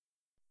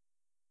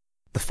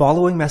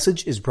following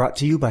message is brought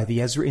to you by the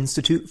Ezra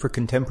Institute for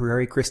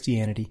Contemporary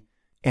Christianity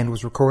and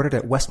was recorded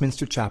at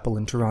Westminster Chapel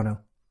in Toronto.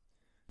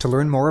 To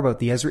learn more about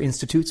the Ezra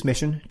Institute's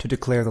mission to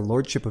declare the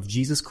Lordship of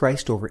Jesus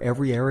Christ over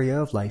every area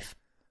of life,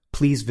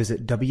 please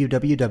visit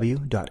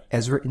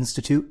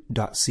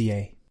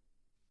www.ezrainstitute.ca.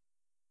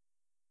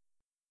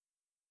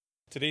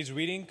 Today's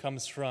reading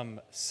comes from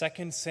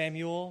 2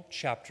 Samuel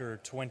chapter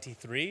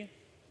 23.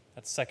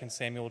 That's 2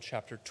 Samuel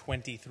chapter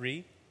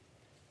 23.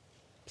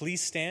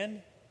 Please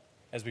stand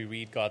as we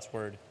read God's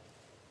word.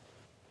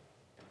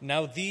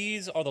 Now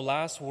these are the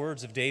last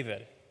words of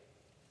David,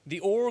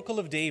 the oracle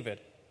of David,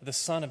 the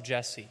son of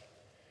Jesse,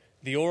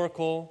 the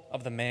oracle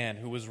of the man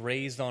who was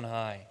raised on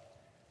high,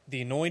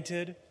 the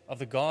anointed of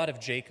the God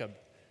of Jacob,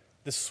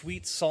 the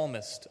sweet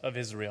psalmist of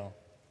Israel.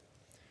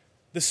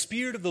 The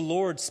Spirit of the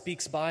Lord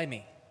speaks by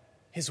me.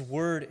 His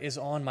word is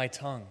on my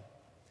tongue.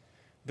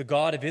 The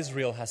God of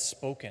Israel has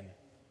spoken.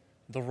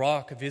 The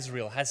rock of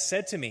Israel has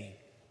said to me,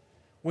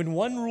 when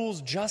one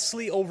rules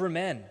justly over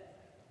men,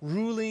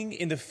 ruling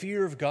in the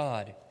fear of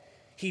God,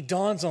 he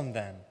dawns on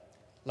them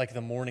like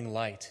the morning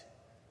light,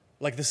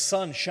 like the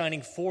sun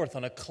shining forth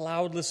on a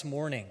cloudless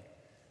morning,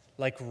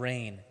 like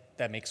rain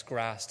that makes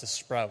grass to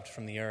sprout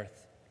from the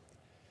earth.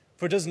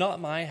 For does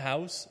not my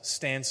house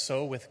stand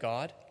so with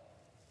God?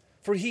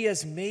 For he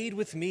has made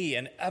with me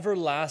an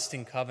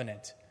everlasting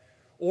covenant,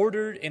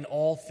 ordered in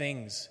all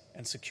things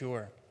and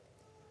secure.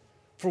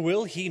 For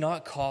will he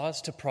not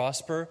cause to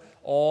prosper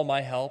all my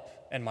help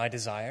and my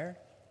desire?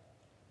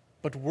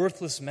 But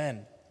worthless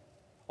men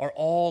are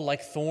all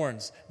like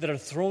thorns that are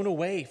thrown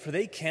away, for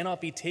they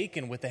cannot be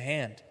taken with the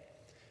hand.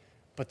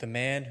 But the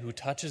man who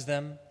touches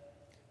them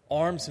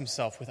arms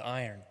himself with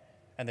iron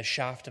and the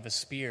shaft of a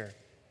spear,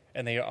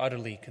 and they are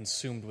utterly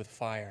consumed with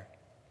fire.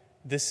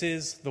 This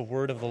is the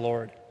word of the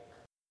Lord.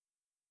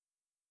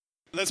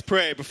 Let's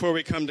pray before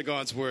we come to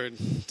God's word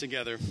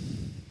together.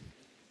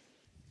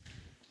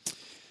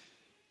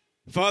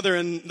 Father,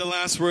 in the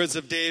last words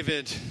of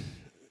David,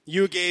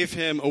 you gave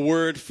him a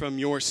word from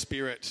your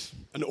Spirit,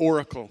 an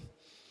oracle,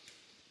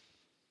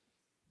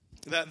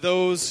 that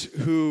those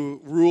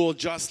who rule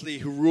justly,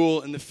 who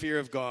rule in the fear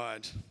of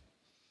God,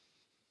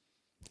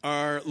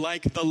 are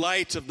like the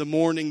light of the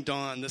morning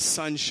dawn, the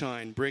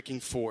sunshine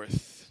breaking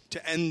forth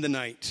to end the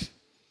night.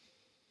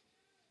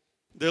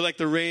 They're like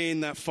the rain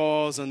that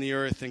falls on the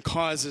earth and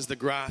causes the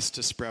grass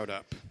to sprout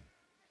up.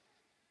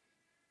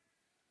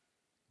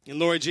 And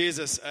Lord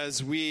Jesus,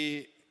 as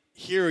we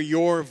hear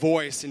your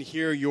voice and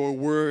hear your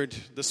word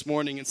this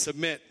morning and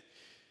submit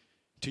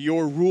to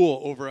your rule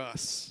over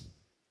us,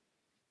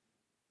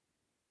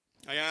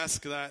 I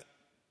ask that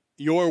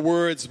your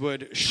words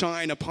would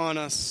shine upon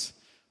us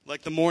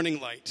like the morning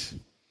light,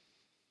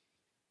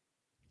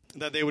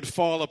 that they would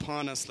fall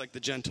upon us like the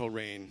gentle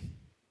rain,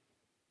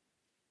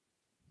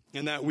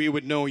 and that we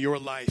would know your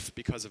life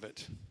because of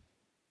it.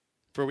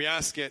 For we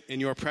ask it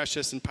in your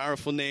precious and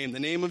powerful name, the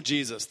name of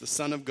Jesus, the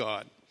Son of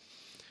God.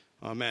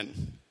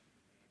 Amen.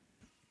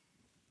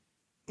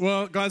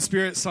 Well, God's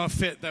Spirit saw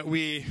fit that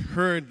we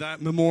heard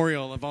that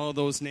memorial of all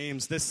those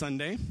names this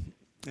Sunday.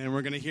 And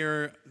we're going to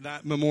hear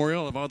that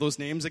memorial of all those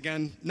names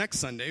again next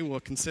Sunday. We'll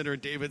consider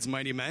David's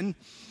mighty men.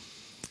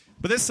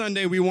 But this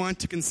Sunday, we want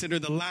to consider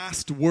the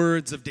last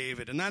words of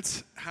David. And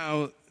that's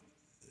how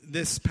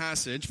this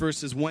passage,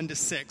 verses 1 to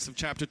 6 of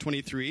chapter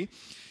 23,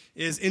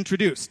 is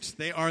introduced.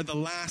 They are the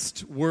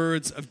last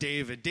words of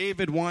David.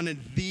 David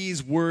wanted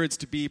these words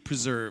to be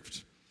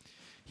preserved.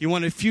 He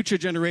wanted future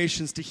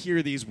generations to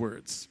hear these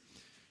words.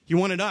 He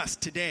wanted us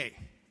today,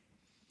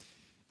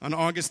 on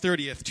August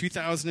 30th,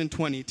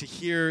 2020, to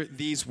hear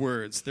these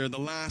words. They're the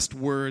last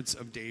words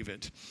of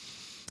David.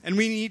 And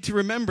we need to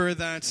remember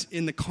that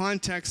in the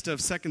context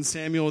of 2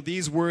 Samuel,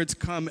 these words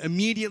come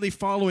immediately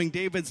following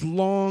David's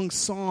long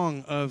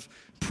song of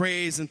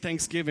praise and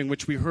thanksgiving,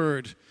 which we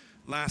heard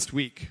last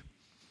week.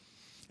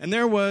 And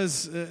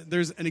there's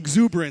an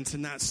exuberance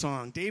in that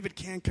song. David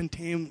can't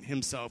contain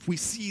himself. We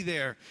see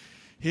there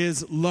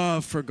his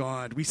love for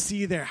God. We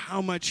see there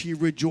how much he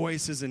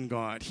rejoices in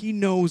God. He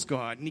knows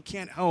God, and he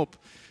can't help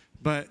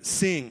but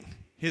sing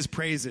his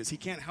praises. He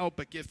can't help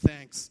but give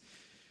thanks.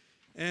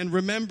 And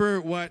remember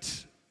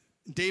what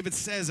David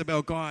says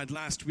about God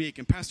last week,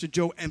 and Pastor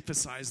Joe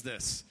emphasized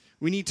this.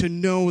 We need to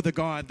know the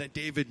God that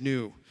David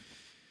knew.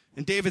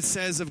 And David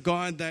says of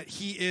God that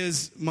he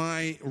is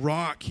my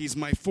rock, he's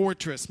my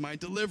fortress, my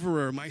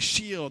deliverer, my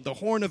shield, the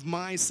horn of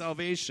my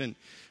salvation,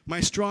 my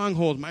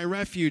stronghold, my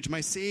refuge,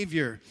 my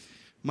savior,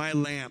 my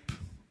lamp.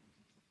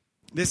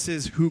 This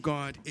is who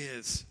God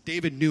is.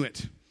 David knew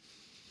it.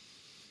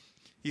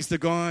 He's the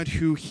God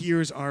who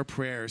hears our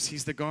prayers.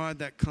 He's the God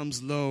that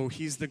comes low.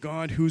 He's the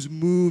God who's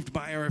moved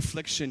by our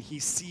affliction. He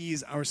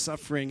sees our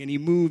suffering, and he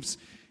moves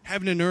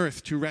heaven and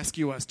earth to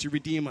rescue us, to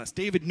redeem us.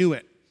 David knew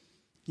it.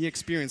 He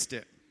experienced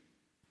it.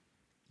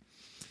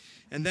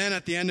 And then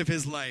at the end of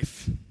his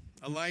life,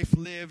 a life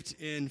lived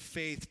in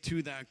faith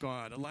to that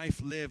God, a life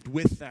lived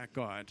with that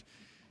God,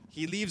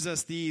 he leaves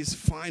us these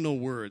final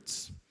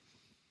words.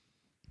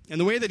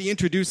 And the way that he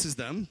introduces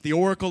them, the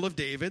oracle of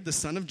David, the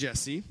son of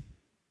Jesse,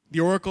 The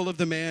oracle of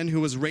the man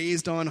who was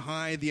raised on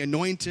high, the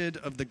anointed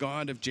of the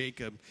God of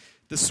Jacob,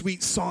 the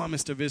sweet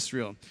psalmist of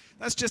Israel.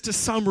 That's just a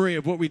summary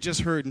of what we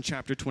just heard in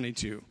chapter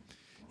 22.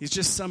 He's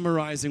just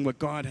summarizing what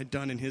God had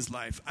done in his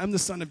life. I'm the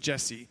son of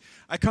Jesse.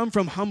 I come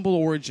from humble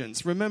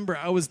origins. Remember,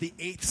 I was the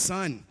 8th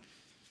son.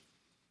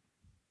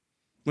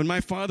 When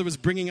my father was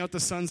bringing out the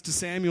sons to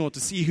Samuel to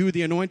see who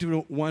the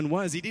anointed one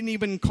was, he didn't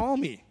even call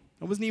me.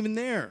 I wasn't even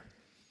there.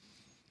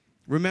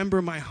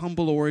 Remember my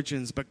humble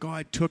origins, but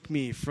God took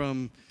me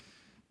from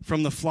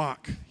the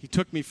flock. He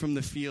took me from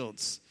the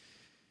fields.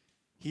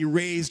 He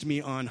raised me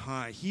on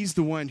high. He's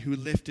the one who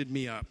lifted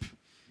me up.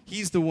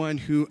 He's the one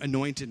who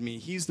anointed me.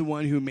 He's the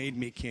one who made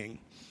me king.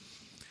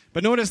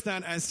 But notice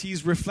that as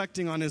he's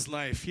reflecting on his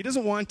life, he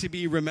doesn't want to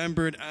be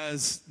remembered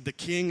as the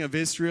king of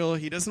Israel.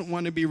 He doesn't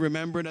want to be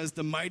remembered as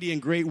the mighty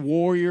and great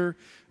warrior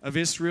of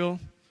Israel.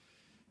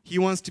 He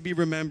wants to be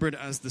remembered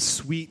as the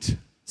sweet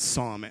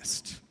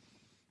psalmist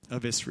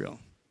of Israel.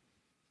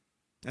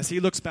 As he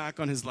looks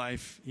back on his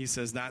life, he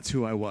says, that's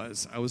who I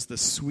was. I was the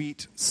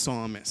sweet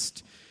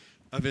psalmist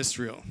of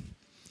Israel.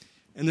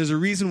 And there's a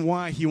reason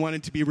why he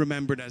wanted to be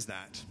remembered as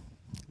that,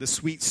 the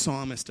sweet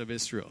psalmist of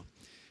Israel.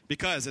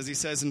 Because, as he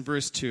says in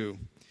verse 2,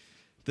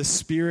 the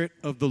Spirit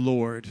of the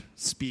Lord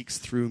speaks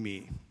through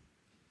me.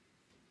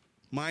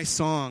 My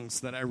songs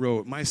that I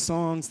wrote, my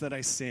songs that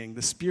I sing,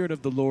 the Spirit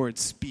of the Lord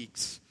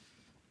speaks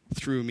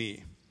through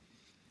me.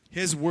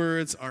 His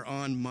words are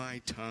on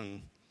my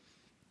tongue.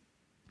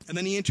 And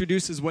then he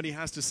introduces what he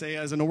has to say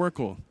as an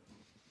oracle.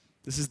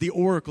 This is the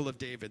oracle of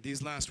David,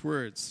 these last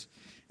words.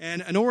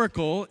 And an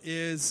oracle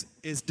is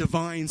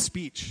divine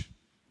speech.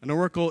 An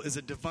oracle is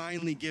a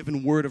divinely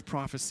given word of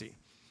prophecy.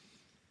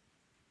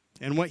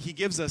 And what he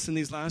gives us in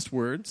these last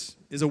words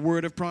is a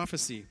word of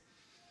prophecy.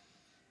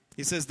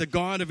 He says, the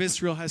God of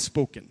Israel has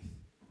spoken.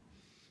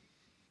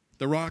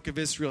 The rock of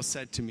Israel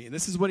said to me.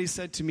 This is what he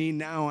said to me.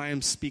 Now I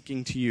am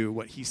speaking to you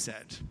what he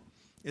said.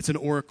 It's an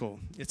oracle.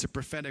 It's a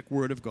prophetic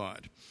word of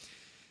God.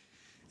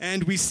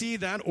 And we see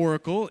that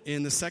oracle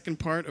in the second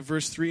part of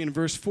verse 3 and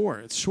verse 4.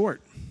 It's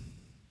short.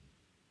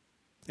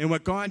 And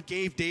what God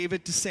gave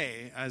David to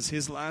say as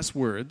his last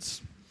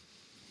words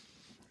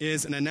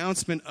is an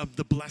announcement of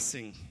the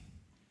blessing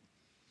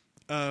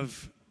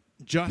of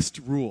just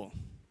rule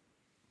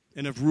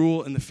and of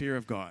rule in the fear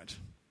of God.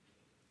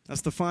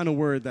 That's the final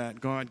word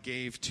that God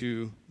gave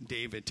to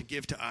David to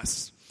give to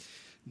us.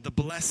 The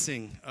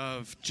blessing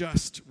of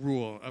just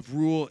rule, of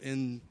rule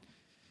in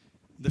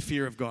the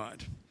fear of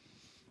God.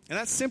 And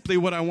that's simply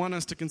what I want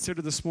us to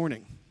consider this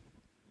morning.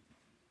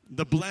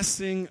 The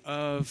blessing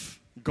of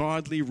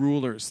godly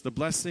rulers, the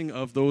blessing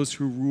of those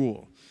who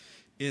rule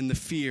in the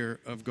fear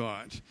of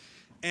God.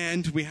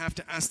 And we have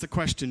to ask the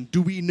question,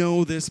 do we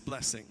know this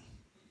blessing?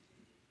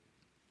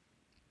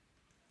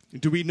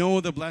 Do we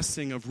know the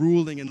blessing of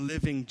ruling and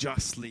living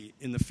justly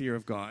in the fear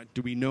of God?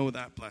 Do we know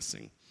that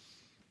blessing?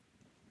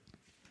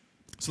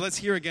 So let's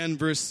hear again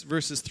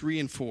verses 3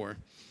 and 4.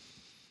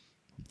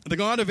 The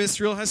God of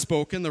Israel has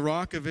spoken, the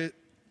rock of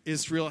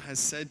Israel has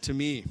said to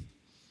me,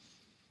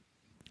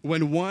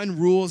 when one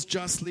rules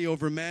justly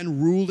over men,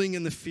 ruling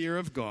in the fear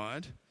of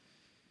God,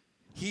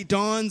 he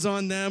dawns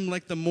on them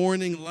like the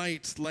morning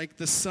light, like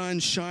the sun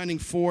shining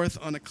forth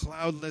on a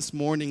cloudless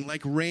morning,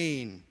 like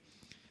rain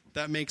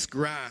that makes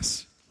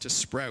grass to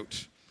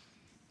sprout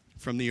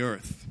from the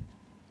earth.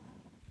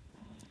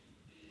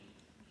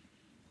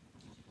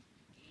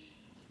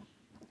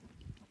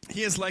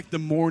 He is like the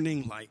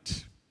morning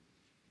light,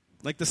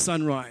 like the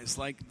sunrise,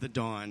 like the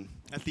dawn,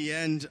 at the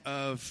end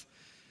of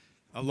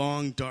a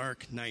long,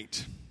 dark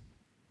night.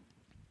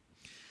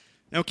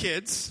 Now,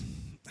 kids,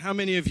 how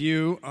many of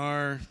you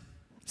are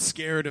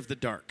scared of the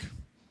dark?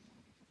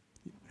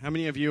 How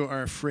many of you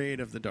are afraid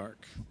of the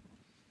dark?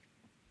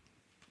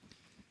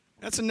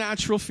 That's a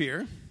natural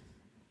fear.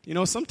 You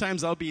know,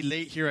 sometimes I'll be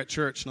late here at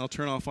church and I'll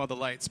turn off all the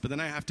lights, but then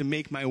I have to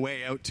make my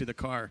way out to the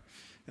car.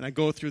 And I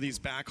go through these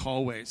back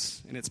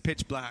hallways, and it's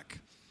pitch black.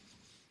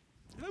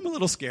 And I'm a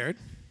little scared.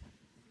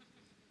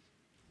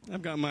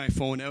 I've got my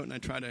phone out, and I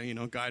try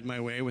to, guide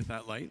my way with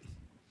that light.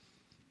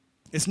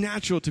 It's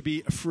natural to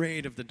be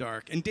afraid of the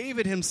dark. And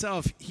David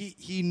himself,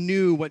 he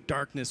knew what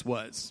darkness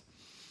was.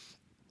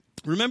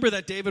 Remember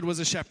that David was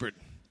a shepherd.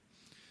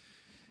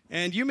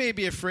 And you may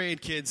be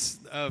afraid, kids,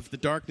 of the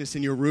darkness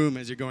in your room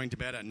as you're going to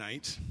bed at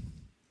night.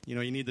 You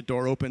need the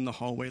door open, the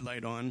hallway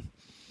light on.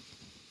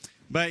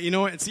 But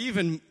it's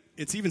even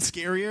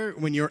scarier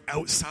when you're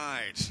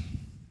outside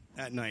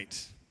at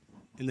night,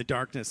 in the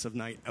darkness of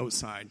night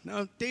outside.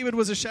 Now, David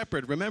was a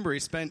shepherd. Remember, he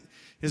spent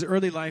his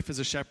early life as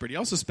a shepherd. He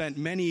also spent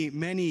many,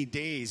 many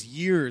days,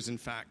 years, in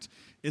fact,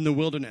 in the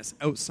wilderness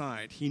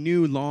outside. He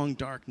knew long,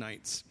 dark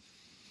nights.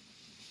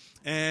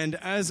 And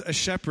as a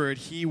shepherd,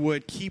 he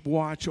would keep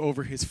watch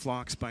over his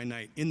flocks by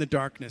night in the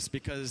darkness,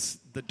 because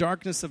the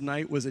darkness of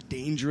night was a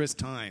dangerous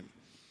time.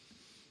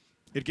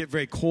 It'd get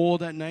very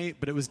cold at night,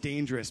 but it was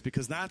dangerous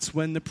because that's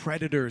when the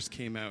predators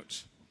came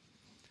out.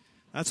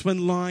 That's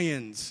when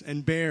lions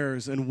and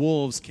bears and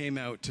wolves came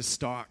out to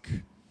stalk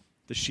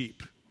the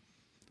sheep.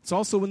 It's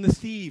also when the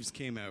thieves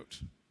came out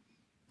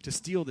to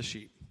steal the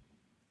sheep.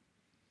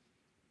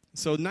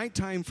 So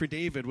nighttime for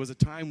David was a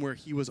time where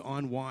he was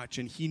on watch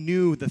and he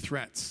knew the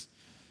threats.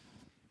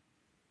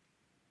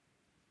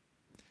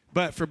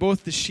 But for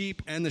both the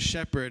sheep and the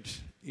shepherd,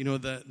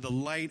 the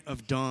light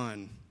of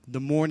dawn, the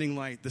morning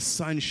light, the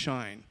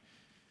sunshine,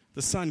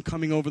 the sun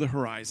coming over the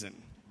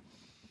horizon.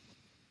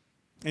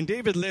 And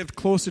David lived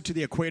closer to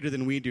the equator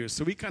than we do,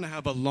 so we kind of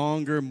have a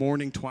longer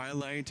morning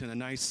twilight and a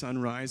nice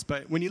sunrise.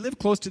 But when you live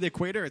close to the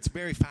equator, it's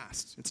very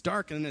fast. It's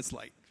dark and then it's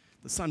light.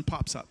 The sun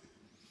pops up.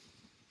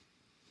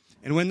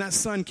 And when that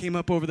sun came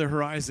up over the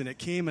horizon, it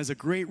came as a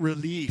great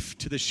relief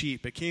to the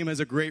sheep. It came as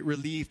a great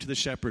relief to the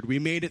shepherd. We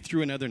made it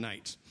through another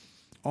night.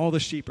 All the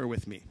sheep are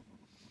with me.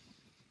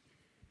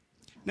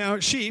 Now,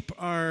 sheep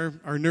are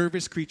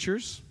nervous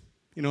creatures.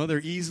 They're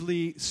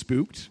easily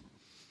spooked.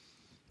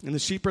 And the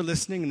sheep are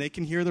listening, and they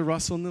can hear the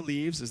rustle in the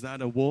leaves. Is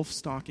that a wolf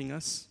stalking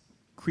us,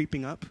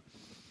 creeping up?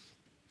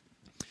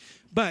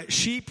 But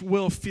sheep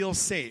will feel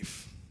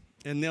safe,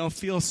 and they'll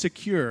feel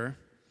secure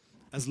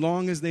as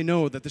long as they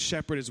know that the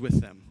shepherd is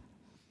with them.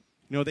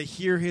 They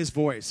hear his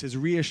voice, his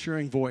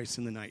reassuring voice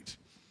in the night.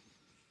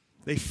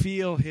 They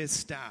feel his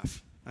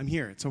staff. I'm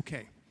here, it's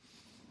okay.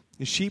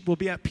 And sheep will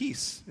be at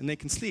peace, and they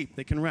can sleep,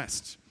 they can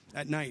rest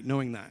at night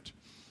knowing that.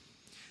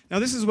 Now,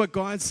 this is what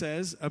God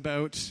says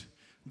about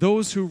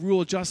those who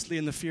rule justly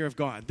in the fear of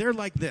God. They're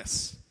like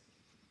this.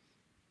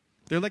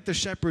 They're like the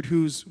shepherd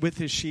who's with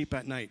his sheep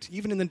at night,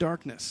 even in the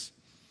darkness.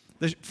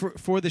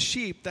 For the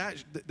sheep,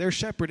 their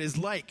shepherd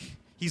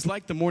he's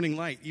like the morning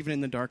light, even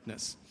in the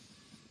darkness.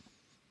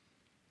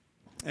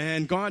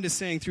 And God is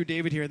saying through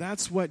David here,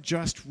 that's what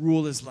just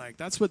rule is like.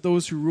 That's what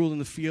those who rule in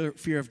the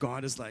fear of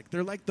God is like.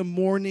 They're like the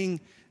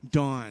morning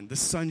dawn, the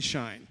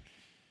sunshine,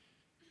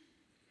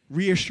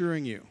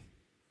 reassuring you,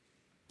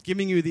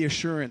 giving you the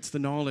assurance, the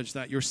knowledge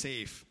that you're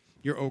safe,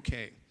 you're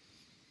okay.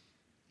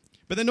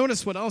 But then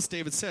notice what else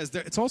David says.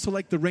 It's also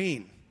like the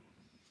rain.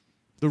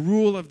 The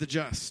rule of the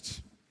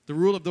just, the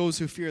rule of those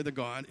who fear the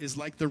God, is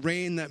like the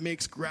rain that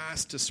makes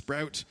grass to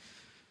sprout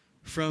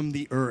from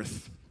the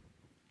earth.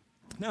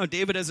 Now,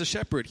 David as a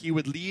shepherd, he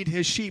would lead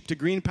his sheep to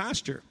green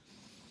pasture.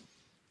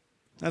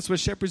 That's what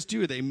shepherds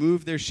do. They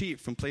move their sheep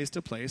from place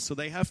to place so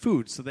they have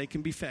food, so they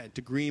can be fed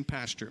to green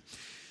pasture.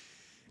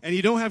 And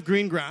you don't have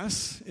green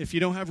grass if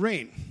you don't have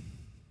rain.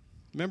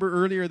 Remember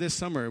earlier this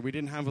summer, we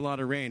didn't have a lot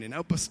of rain. And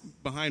out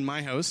behind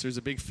my house, there's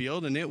a big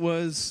field, and it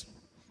was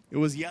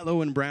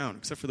yellow and brown,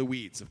 except for the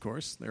weeds, of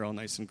course. They're all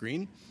nice and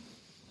green.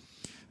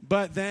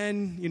 But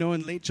then,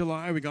 in late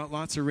July, we got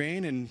lots of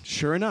rain, and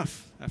sure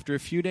enough, after a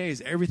few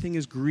days, everything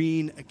is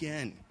green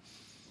again.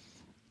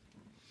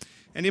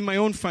 And in my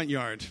own front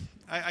yard,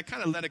 I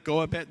kind of let it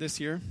go a bit this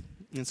year.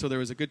 And so there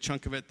was a good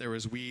chunk of it. There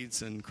was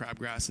weeds and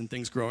crabgrass and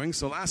things growing.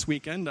 So last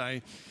weekend,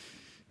 I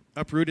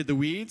uprooted the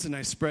weeds, and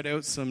I spread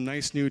out some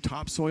nice new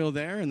topsoil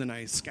there, and then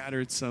I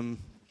scattered some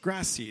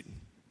grass seed.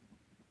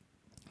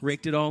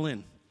 Raked it all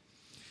in.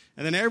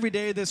 And then every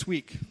day this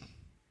week,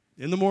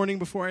 in the morning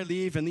before I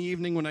leave, in the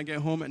evening when I get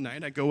home at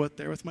night, I go out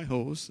there with my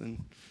hose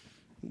and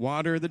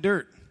water the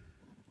dirt.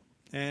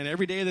 And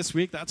every day this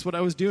week, that's what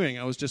I was doing.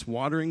 I was just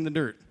watering the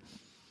dirt.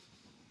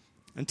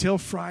 Until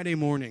Friday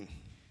morning.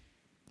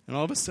 And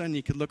all of a sudden,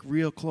 you could look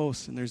real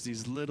close, and there's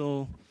these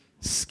little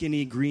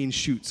skinny green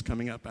shoots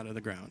coming up out of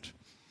the ground.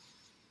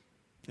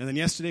 And then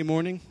yesterday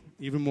morning,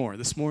 even more.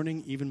 This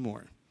morning, even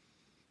more.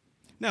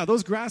 Now,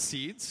 those grass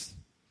seeds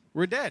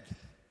were dead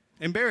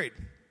and buried.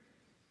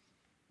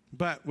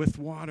 But with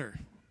water,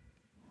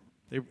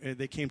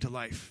 they came to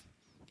life,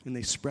 and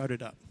they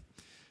sprouted up.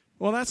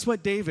 Well, that's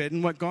what David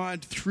and what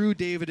God through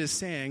David is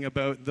saying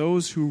about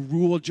those who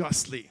rule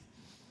justly,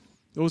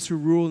 those who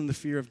rule in the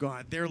fear of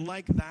God. They're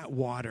like that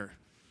water.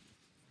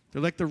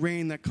 They're like the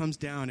rain that comes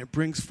down. It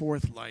brings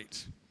forth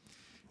light.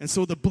 And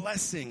so the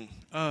blessing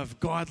of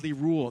godly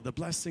rule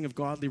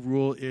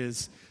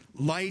is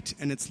light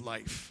and it's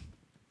life.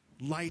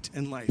 Light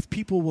and life.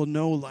 People will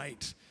know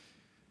light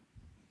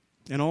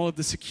and all of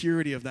the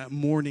security of that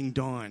morning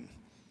dawn.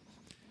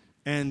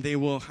 And they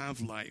will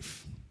have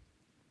life.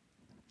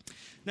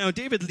 Now,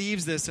 David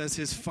leaves this as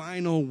his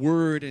final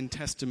word and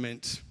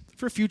testament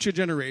for future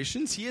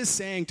generations. He is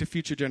saying to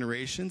future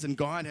generations, and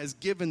God has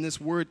given this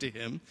word to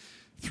him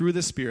through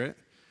the Spirit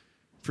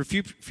for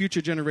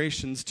future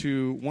generations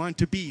to want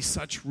to be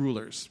such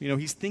rulers.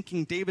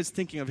 David's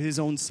thinking of his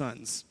own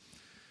sons.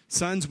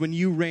 Sons, when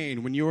you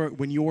reign, when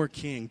you're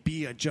king,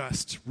 be a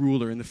just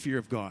ruler in the fear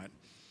of God.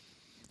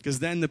 Because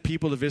then the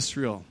people of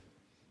Israel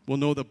will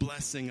know the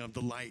blessing of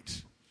the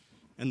light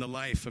and the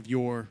life of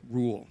your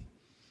rule.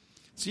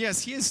 So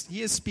yes, he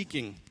is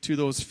speaking to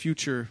those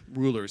future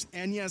rulers.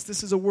 And yes,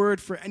 this is a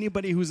word for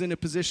anybody who's in a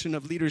position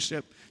of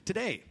leadership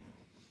today.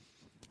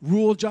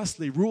 Rule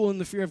justly, rule in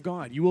the fear of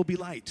God. You will be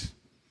light.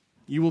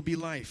 You will be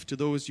life to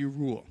those you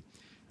rule.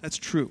 That's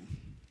true.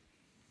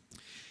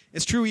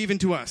 It's true even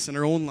to us in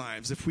our own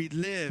lives. If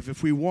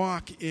we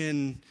walk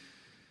in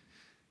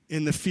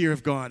the fear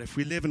of God, if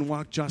we live and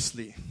walk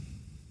justly,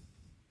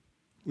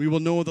 we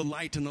will know the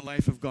light and the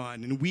life of God,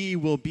 and we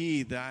will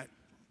be that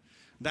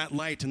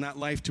light and that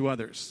life to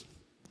others.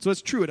 So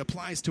it's true, it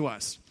applies to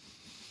us.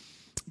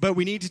 But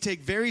we need to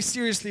take very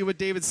seriously what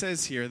David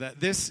says here, that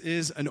this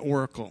is an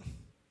oracle.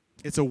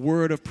 It's a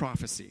word of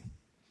prophecy.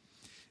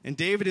 And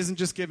David isn't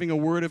just giving a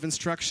word of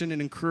instruction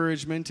and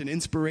encouragement and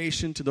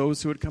inspiration to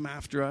those who would come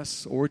after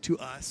us or to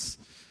us.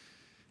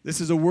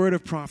 This is a word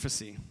of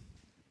prophecy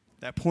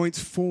that points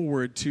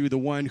forward to the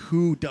one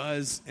who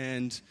does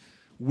and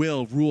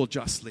will rule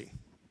justly,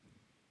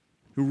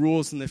 who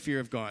rules in the fear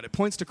of God. It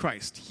points to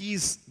Christ.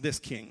 He's this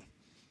king.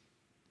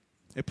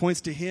 It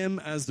points to him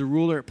as the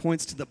ruler. It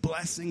points to the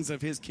blessings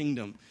of his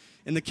kingdom.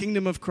 In the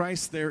kingdom of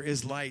Christ, there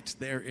is light.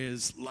 There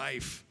is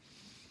life.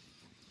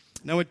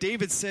 Now, what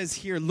David says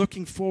here,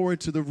 looking forward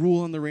to the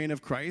rule and the reign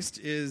of Christ,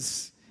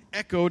 is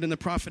echoed in the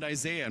prophet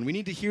Isaiah. And we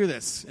need to hear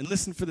this and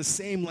listen for the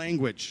same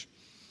language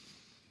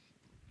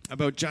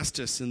about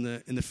justice in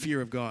the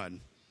fear of God.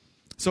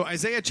 So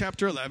Isaiah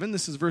chapter 11,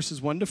 this is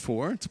verses 1 to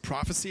 4. It's a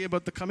prophecy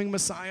about the coming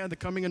Messiah, the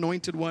coming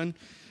anointed one.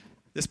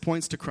 This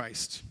points to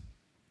Christ.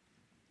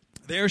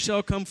 There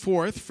shall come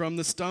forth from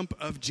the stump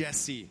of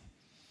Jesse,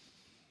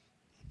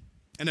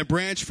 and a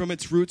branch from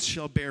its roots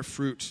shall bear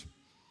fruit.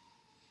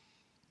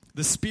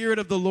 The Spirit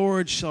of the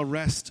Lord shall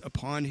rest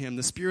upon him,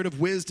 the Spirit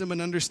of wisdom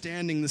and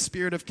understanding, the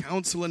Spirit of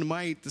counsel and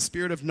might, the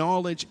Spirit of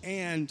knowledge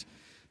and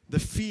the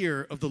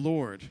fear of the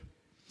Lord.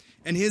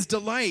 And his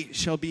delight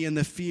shall be in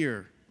the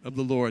fear of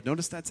the Lord.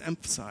 Notice that's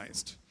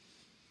emphasized.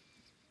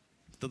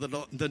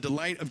 The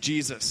delight of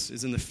Jesus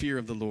is in the fear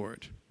of the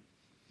Lord.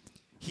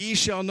 He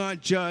shall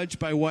not judge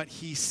by what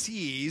he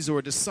sees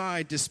or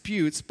decide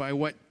disputes by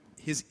what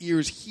his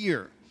ears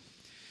hear.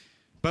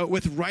 But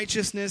with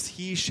righteousness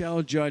he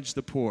shall judge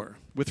the poor.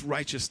 With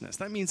righteousness.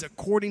 That means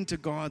according to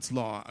God's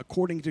law,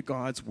 according to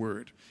God's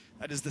word.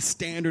 That is the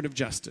standard of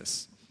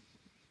justice.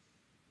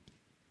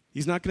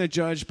 He's not going to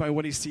judge by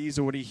what he sees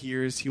or what he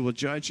hears. He will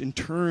judge in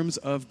terms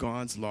of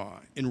God's law.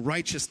 In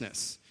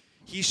righteousness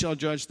he shall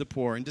judge the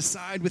poor and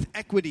decide with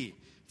equity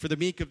for the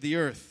meek of the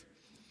earth.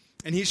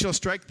 And he shall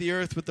strike the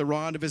earth with the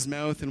rod of his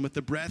mouth, and with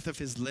the breath of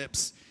his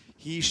lips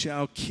he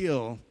shall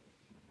kill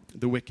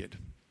the wicked.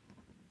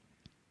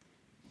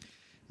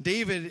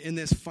 David, in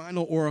this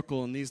final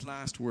oracle, in these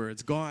last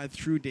words, God,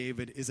 through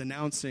David, is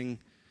announcing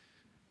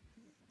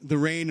the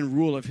reign and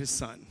rule of his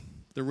Son,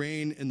 the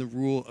reign and the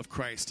rule of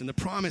Christ. And the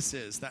promise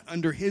is that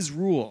under his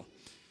rule,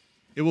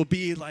 it will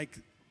be like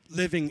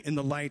living in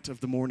the light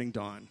of the morning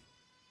dawn.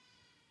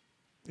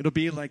 It'll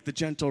be like the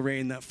gentle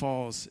rain that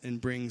falls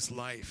and brings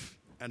life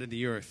out of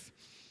the earth.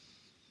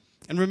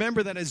 And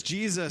remember that as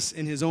Jesus,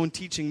 in his own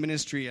teaching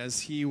ministry,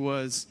 as he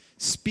was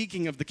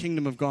speaking of the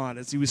kingdom of God,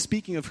 as he was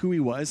speaking of who he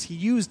was, he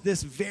used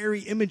this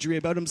very imagery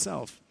about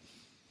himself.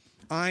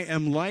 I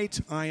am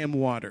light, I am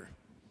water.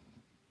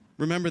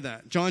 Remember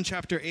that. John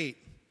chapter 8.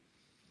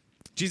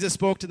 Jesus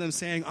spoke to them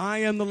saying, I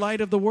am the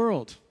light of the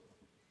world.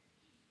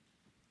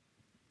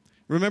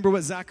 Remember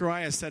what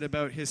Zechariah said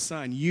about his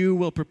son. You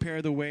will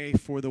prepare the way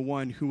for the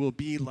one who will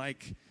be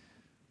like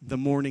the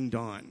morning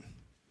dawn,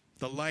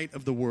 the light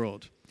of the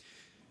world.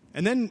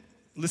 And then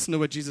listen to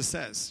what Jesus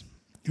says.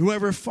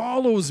 Whoever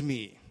follows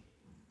me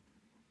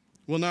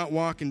will not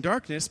walk in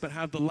darkness, but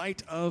have the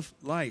light of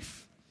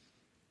life.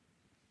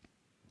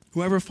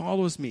 Whoever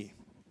follows me,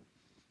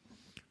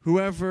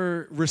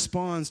 whoever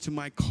responds to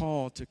my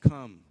call to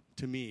come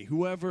to me,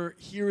 whoever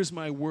hears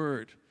my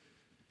word,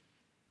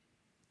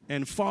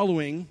 and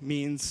following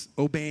means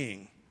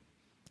obeying.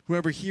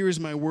 Whoever hears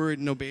my word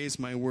and obeys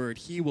my word,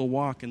 he will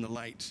walk in the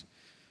light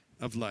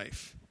of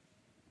life.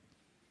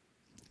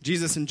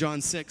 Jesus in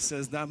John 6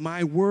 says that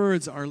my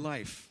words are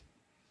life.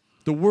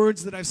 The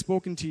words that I've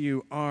spoken to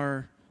you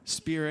are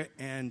spirit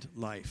and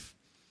life.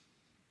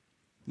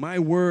 My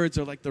words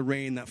are like the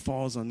rain that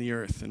falls on the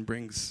earth and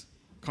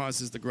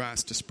causes the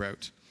grass to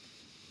sprout.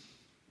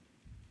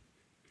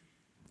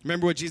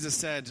 Remember what Jesus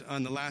said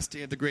on the last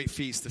day of the great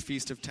feast, the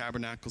Feast of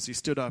Tabernacles. He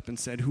stood up and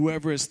said,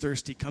 whoever is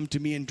thirsty, come to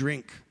me and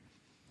drink.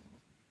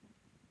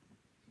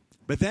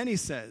 But then he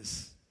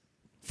says,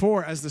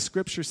 for as the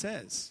scripture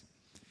says,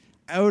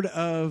 out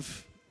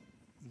of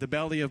the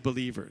belly of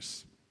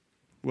believers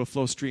will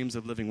flow streams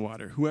of living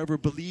water. Whoever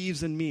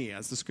believes in me,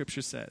 as the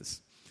scripture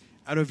says,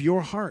 out of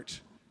your heart,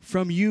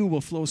 from you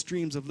will flow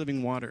streams of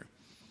living water.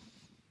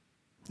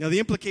 Now the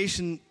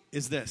implication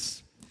is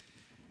this.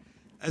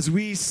 As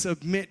we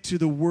submit to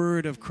the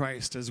word of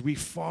Christ, as we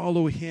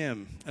follow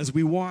him, as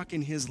we walk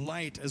in his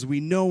light, as we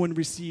know and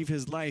receive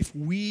his life,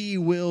 we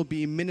will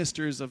be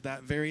ministers of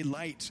that very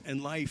light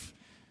and life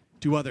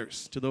to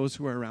others, to those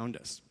who are around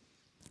us.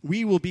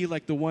 We will be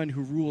like the one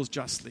who rules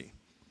justly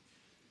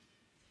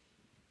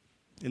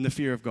in the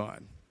fear of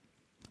God.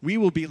 We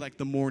will be like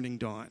the morning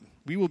dawn.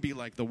 We will be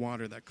like the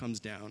water that comes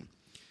down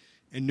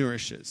and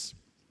nourishes.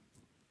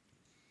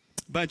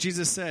 But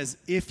Jesus says,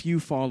 if you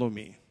follow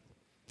me,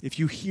 if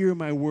you hear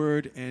my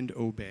word and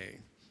obey.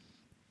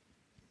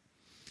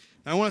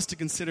 Now, I want us to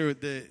consider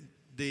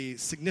the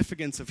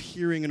significance of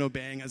hearing and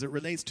obeying as it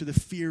relates to the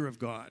fear of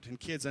God. And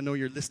kids, I know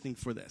you're listening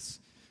for this.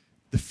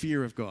 The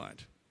fear of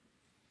God.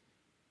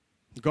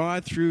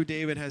 God, through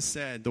David, has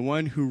said, the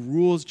one who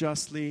rules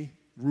justly,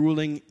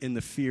 ruling in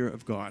the fear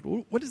of God.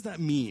 What does that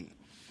mean?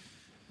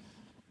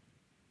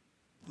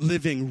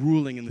 living,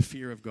 ruling in the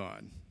fear of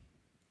God.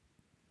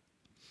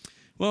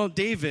 Well,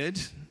 David,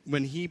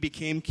 when he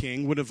became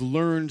king, would have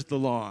learned the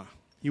law.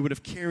 He would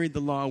have carried the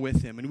law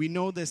with him. And we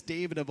know this,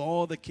 David, of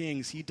all the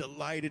kings, he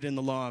delighted in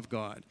the law of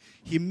God.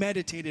 He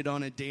meditated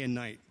on it day and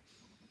night.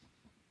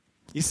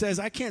 He says,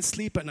 I can't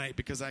sleep at night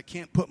because I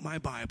can't put my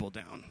Bible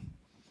down.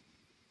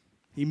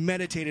 He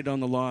meditated on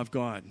the law of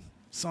God.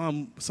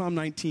 Psalm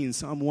 19,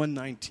 Psalm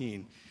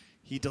 119.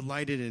 He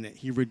delighted in it.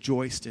 He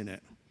rejoiced in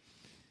it.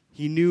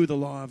 He knew the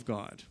law of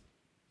God.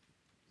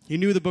 He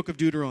knew the book of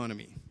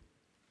Deuteronomy.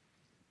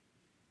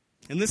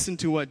 And listen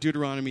to what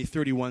Deuteronomy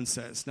 31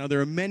 says. Now, there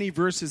are many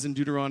verses in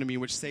Deuteronomy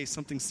which say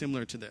something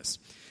similar to this.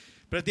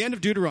 But at the end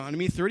of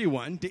Deuteronomy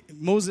 31,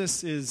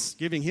 Moses is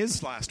giving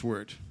his last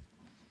word,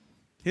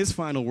 his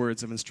final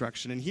words of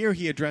instruction. And here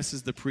he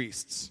addresses the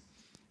priests.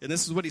 And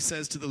this is what he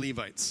says to the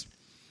Levites.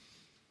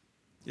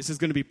 This is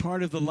going to be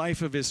part of the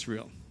life of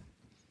Israel.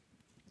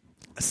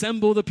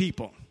 Assemble the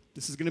people.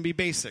 This is going to be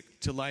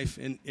basic to life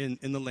in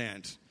the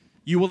land.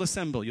 You will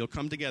assemble. You'll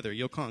come together.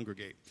 You'll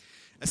congregate.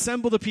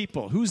 Assemble the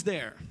people. Who's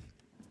there?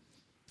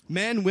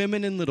 Men,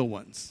 women, and little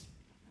ones.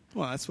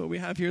 Well, that's what we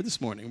have here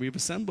this morning. We've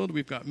assembled.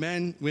 We've got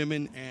men,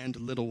 women, and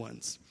little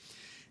ones.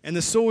 And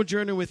the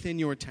sojourner within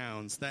your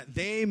towns, that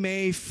they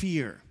may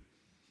fear.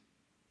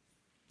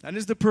 That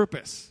is the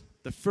purpose,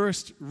 the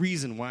first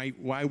reason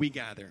why we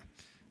gather,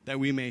 that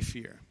we may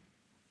fear.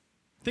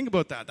 Think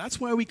about that. That's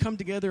why we come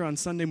together on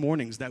Sunday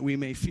mornings, that we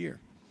may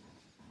fear.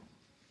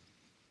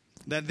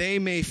 That they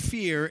may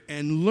fear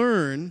and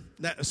learn,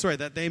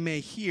 that they may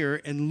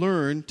hear and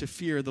learn to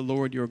fear the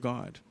Lord your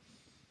God.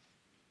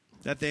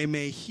 That they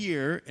may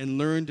hear and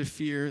learn to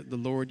fear the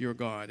Lord your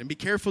God. And be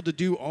careful to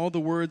do all the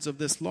words of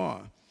this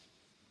law.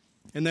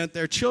 And that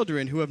their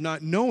children who have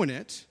not known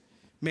it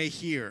may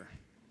hear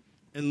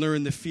and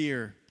learn to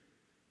fear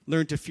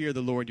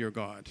the Lord your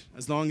God,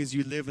 as long as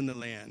you live in the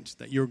land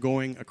that you're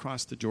going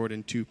across the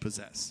Jordan to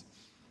possess.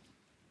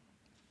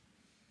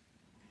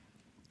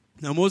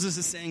 Now Moses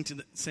is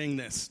saying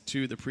this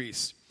to the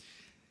priests.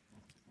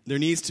 There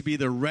needs to be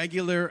the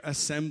regular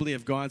assembly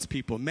of God's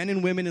people, men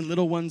and women and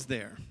little ones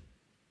there.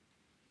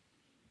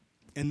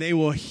 And they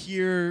will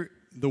hear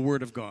the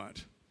word of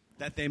God,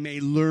 that they may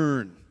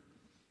learn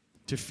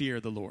to fear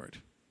the Lord,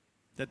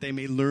 that they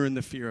may learn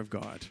the fear of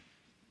God,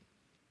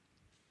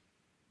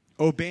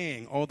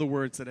 obeying all the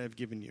words that I have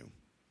given you.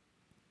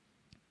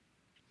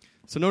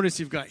 So notice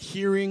you've got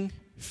hearing,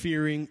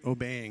 fearing,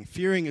 obeying.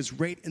 Fearing is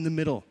right in the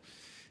middle.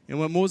 And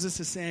what Moses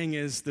is saying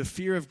is the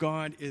fear of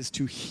God is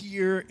to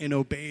hear and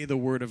obey the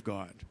word of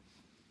God.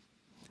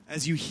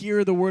 As you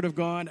hear the word of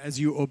God, as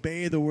you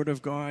obey the word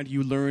of God,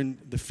 you learn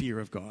the fear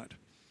of God.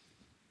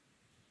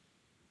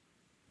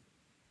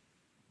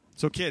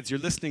 So kids, you're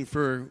listening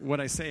for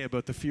what I say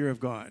about the fear of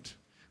God.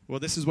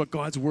 Well, this is what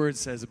God's word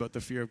says about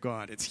the fear of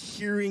God. It's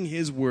hearing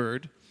his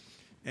word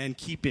and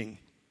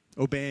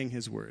obeying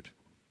his word.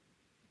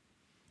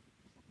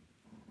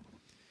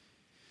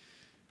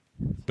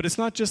 But it's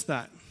not just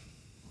that.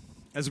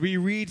 As we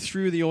read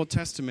through the Old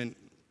Testament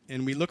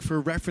and we look for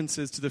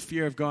references to the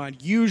fear of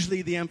God,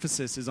 usually the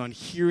emphasis is on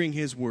hearing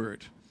his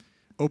word,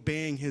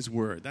 obeying his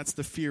word. That's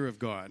the fear of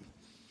God.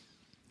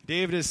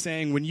 David is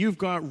saying, when you've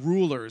got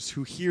rulers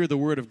who hear the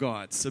word of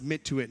God,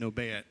 submit to it and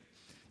obey it,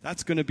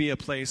 that's going to be a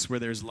place where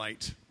there's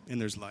light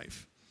and there's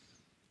life.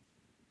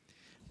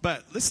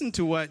 But listen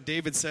to what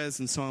David says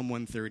in Psalm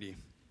 130.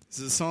 This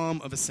is a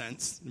psalm of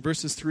ascents,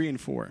 verses 3 and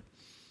 4.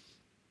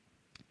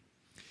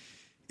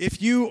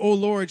 If you, O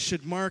Lord,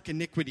 should mark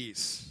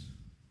iniquities,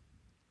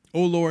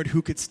 O Lord,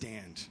 who could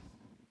stand?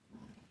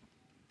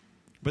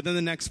 But then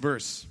the next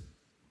verse.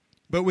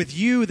 But with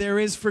you there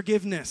is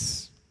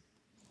forgiveness,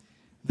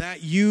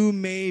 that you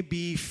may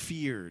be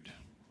feared.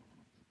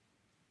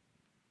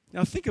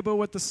 Now think about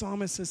what the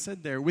psalmist has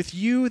said there. With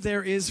you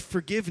there is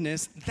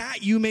forgiveness,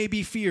 that you may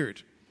be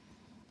feared.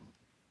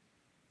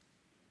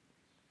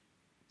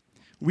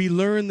 We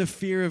learn the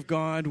fear of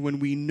God when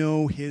we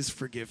know his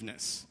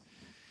forgiveness.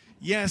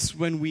 Yes,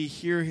 when we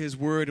hear his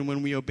word and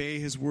when we obey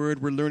his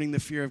word, we're learning the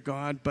fear of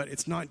God, but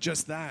it's not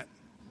just that.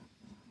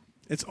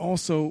 It's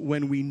also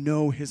when we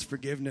know his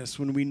forgiveness,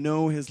 when we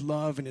know his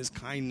love and his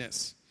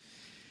kindness.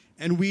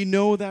 And we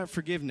know that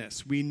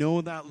forgiveness, we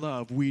know that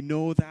love, we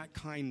know that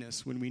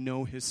kindness when we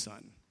know his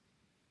Son,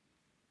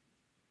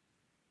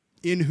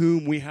 in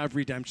whom we have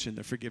redemption,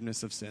 the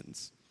forgiveness of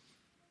sins.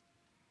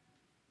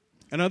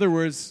 In other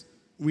words,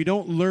 we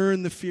don't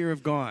learn the fear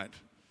of God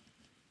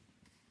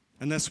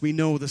unless we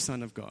know the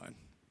Son of God,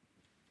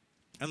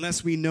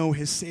 unless we know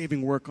his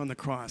saving work on the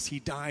cross. He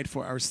died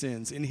for our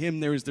sins. In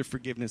him there is the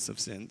forgiveness of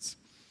sins.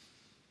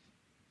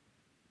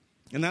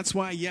 And that's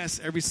why, yes,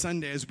 every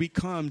Sunday as we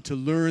come to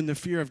learn the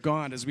fear of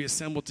God, as we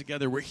assemble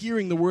together, we're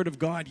hearing the word of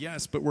God,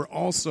 yes, but we're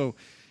also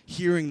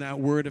hearing that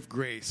word of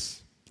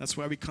grace. That's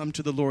why we come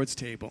to the Lord's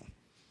table.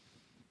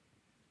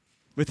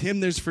 With him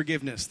there's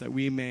forgiveness, that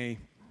we may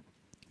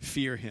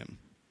fear him.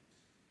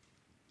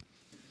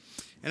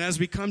 And as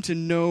we come to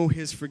know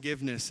his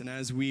forgiveness, and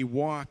as we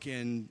walk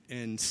and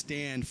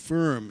stand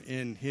firm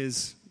in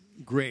his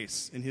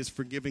grace and his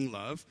forgiving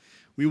love,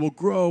 we will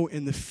grow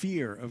in the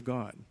fear of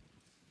God.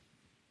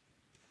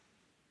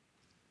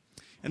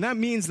 And that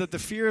means that the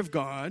fear of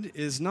God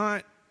is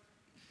not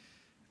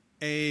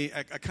a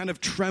kind of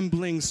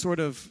trembling, sort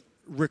of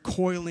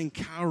recoiling,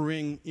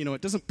 cowering,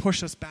 it doesn't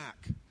push us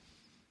back.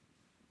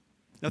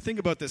 Now think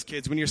about this,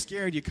 kids. When you're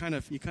scared,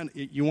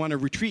 you want to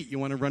retreat, you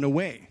want to run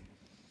away.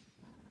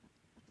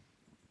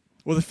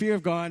 Well, the fear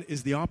of God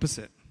is the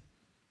opposite.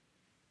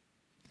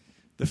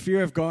 The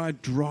fear of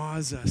God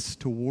draws us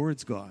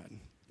towards God.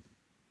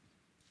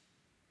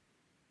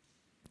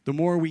 The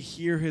more we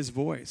hear his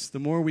voice, the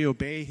more we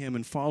obey him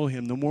and follow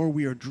him, the more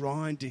we are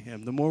drawn to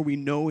him, the more we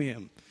know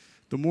him,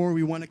 the more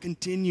we want to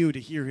continue to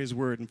hear his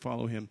word and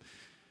follow him.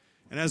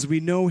 And as we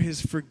know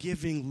his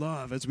forgiving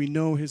love, as we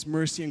know his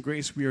mercy and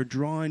grace, we are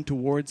drawn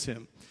towards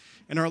him.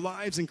 And our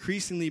lives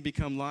increasingly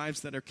become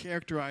lives that are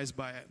characterized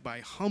by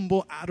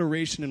humble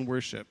adoration and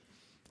worship.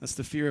 That's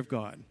the fear of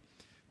God.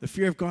 The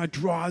fear of God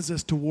draws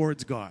us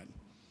towards God.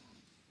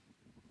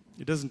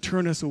 It doesn't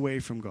turn us away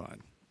from God.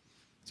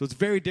 So it's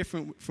very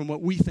different from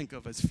what we think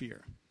of as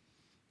fear.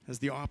 It has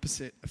the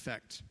opposite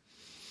effect.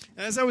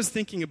 And as I was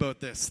thinking about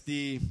this,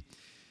 the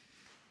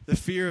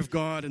fear of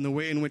God and the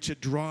way in which it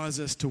draws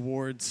us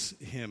towards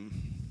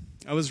him,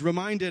 I was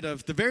reminded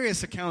of the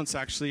various accounts,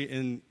 actually,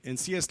 in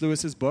C.S.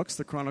 Lewis's books,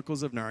 The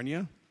Chronicles of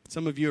Narnia.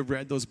 Some of you have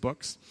read those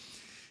books.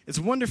 It's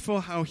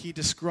wonderful how he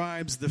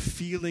describes the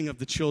feeling of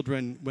the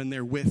children when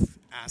they're with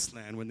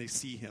Aslan, when they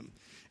see him.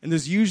 And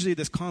there's usually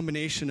this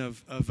combination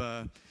of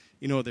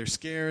they're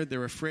scared,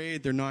 they're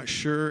afraid, they're not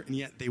sure, and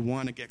yet they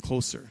want to get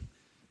closer.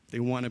 They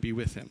want to be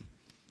with him.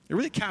 It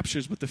really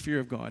captures what the fear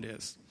of God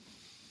is.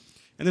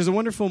 And there's a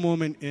wonderful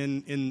moment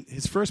in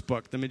his first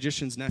book, The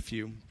Magician's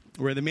Nephew,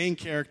 where the main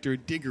character,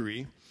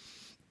 Diggory,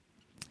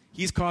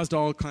 he's caused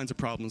all kinds of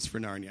problems for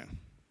Narnia.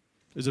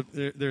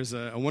 There's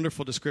a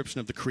wonderful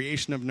description of the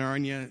creation of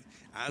Narnia.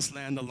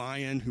 Aslan, the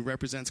lion, who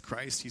represents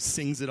Christ, he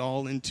sings it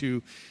all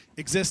into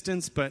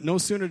existence. But no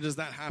sooner does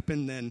that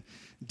happen than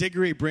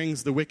Diggory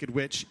brings the Wicked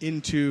Witch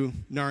into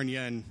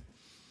Narnia, and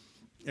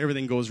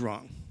everything goes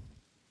wrong.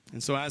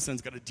 And so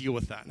Aslan's got to deal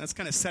with that. And that's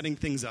kind of setting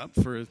things up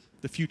for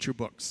the future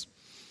books.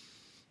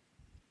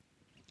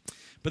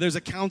 But there's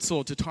a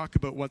council to talk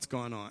about what's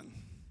gone on.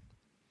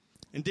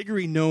 And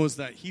Diggory knows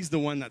that he's the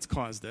one that's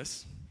caused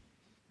this.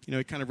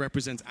 He kind of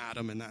represents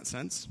Adam in that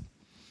sense.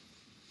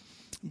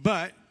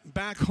 But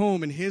back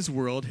home in his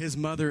world, his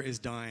mother is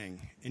dying.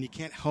 And he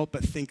can't help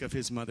but think of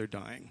his mother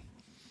dying.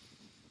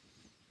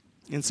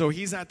 And so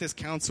he's at this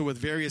council with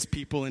various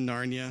people in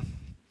Narnia.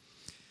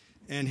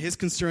 And his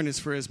concern is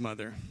for his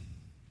mother.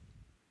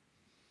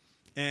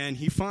 And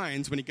he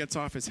finds, when he gets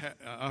off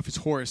his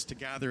horse to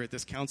gather at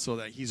this council,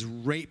 that he's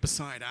right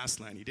beside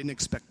Aslan. He didn't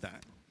expect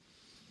that.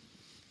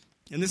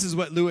 And this is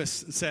what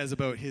Lewis says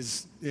about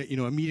his,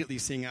 immediately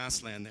seeing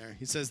Aslan there.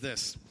 He says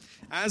this: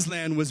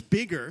 Aslan was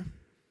bigger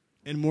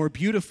and more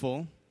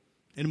beautiful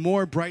and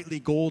more brightly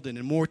golden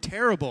and more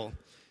terrible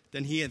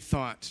than he had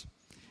thought.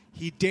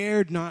 He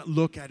dared not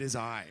look at his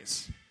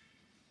eyes.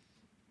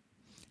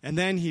 And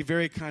then he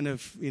very kind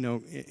of,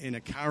 in a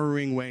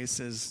cowering way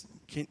says,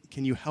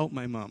 can you help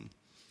my mom?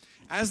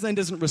 Aslan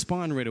doesn't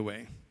respond right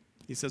away.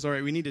 He says, all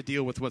right, we need to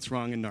deal with what's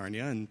wrong in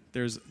Narnia. And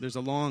there's a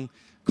long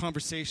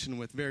conversation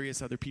with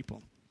various other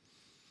people.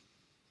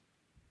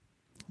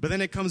 But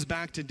then it comes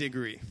back to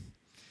Diggory.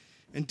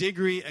 And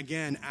Diggory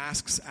again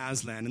asks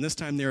Aslan, and this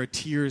time there are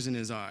tears in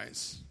his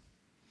eyes.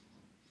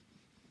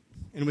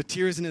 And with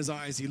tears in his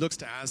eyes, he looks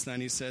to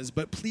Aslan, he says,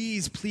 but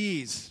please,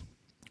 please,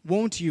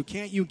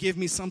 can't you give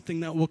me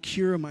something that will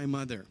cure my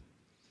mother?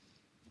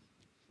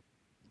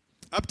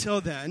 Up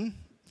till then,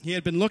 he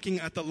had been looking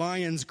at the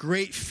lion's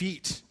great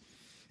feet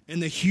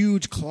and the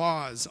huge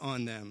claws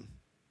on them.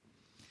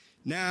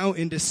 Now,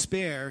 in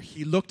despair,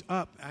 he looked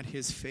up at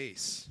his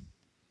face.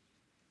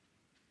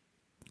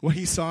 What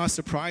he saw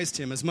surprised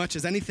him as much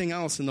as anything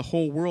else in the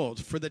whole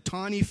world, for the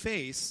tawny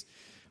face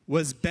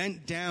was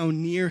bent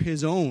down near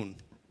his own,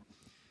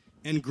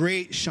 and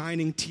great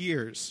shining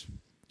tears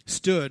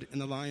stood in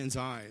the lion's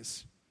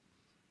eyes.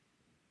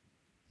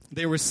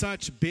 They were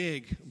such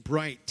big,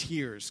 bright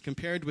tears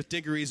compared with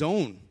Diggory's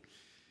own,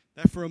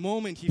 that for a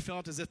moment he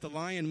felt as if the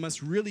lion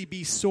must really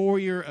be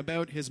sorrier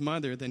about his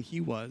mother than he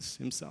was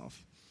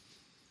himself.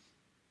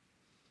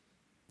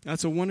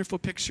 That's a wonderful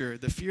picture.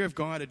 The fear of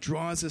God, it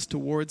draws us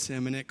towards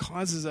him, and it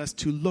causes us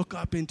to look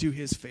up into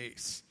his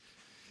face.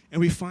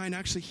 And we find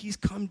actually he's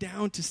come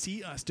down to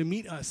see us, to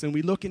meet us, and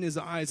we look in his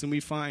eyes and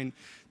we find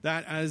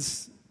that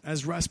as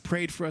Russ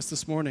prayed for us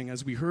this morning,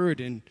 as we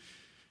heard in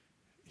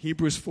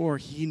Hebrews 4,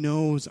 he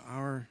knows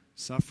our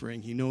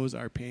suffering, he knows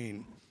our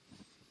pain.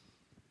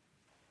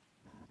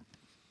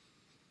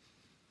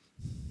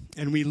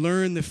 And we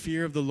learn the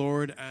fear of the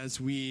Lord as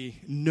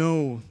we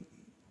know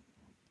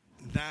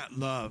that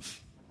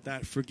love,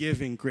 that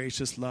forgiving,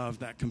 gracious love,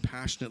 that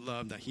compassionate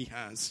love that he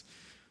has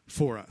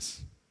for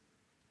us.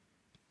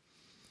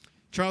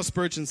 Charles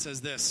Spurgeon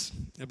says this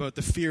about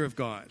the fear of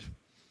God.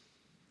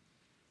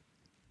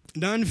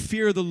 None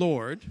fear the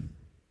Lord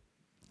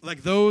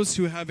like those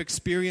who have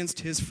experienced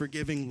his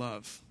forgiving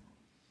love.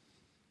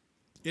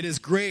 It is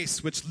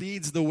grace which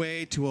leads the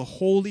way to a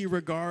holy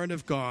regard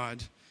of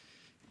God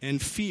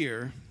and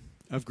fear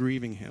of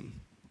grieving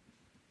him.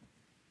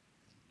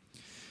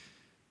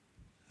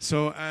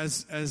 So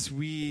as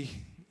we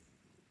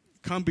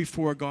come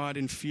before God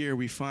in fear,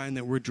 we find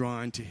that we're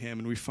drawn to him,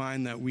 and we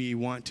find that we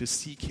want to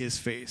seek his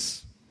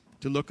face,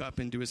 to look up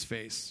into his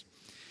face.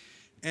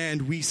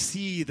 And we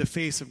see the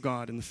face of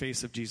God in the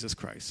face of Jesus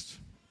Christ.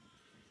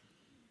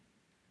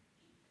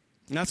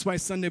 And that's why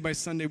Sunday by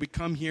Sunday we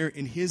come here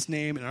in his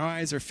name and our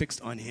eyes are fixed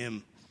on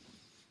him.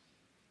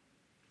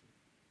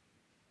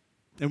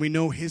 And we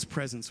know his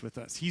presence with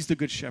us. He's the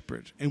good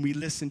shepherd. And we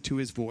listen to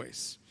his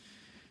voice.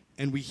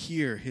 And we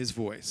hear his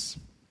voice.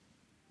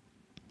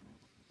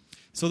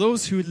 So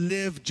those who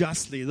live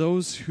justly,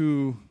 those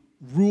who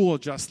rule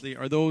justly,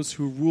 are those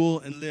who rule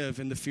and live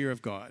in the fear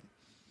of God.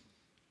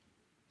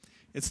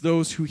 It's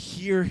those who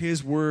hear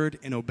his word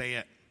and obey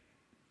it.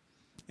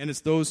 And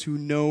it's those who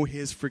know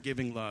his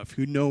forgiving love,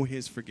 who know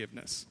his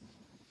forgiveness.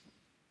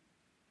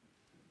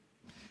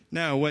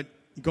 Now, what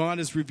God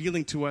is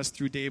revealing to us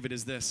through David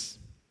is this.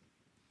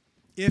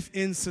 If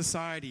in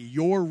society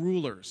your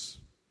rulers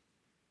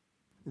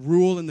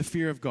rule in the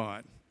fear of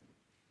God,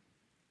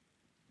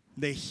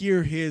 they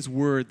hear his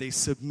word, they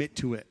submit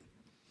to it,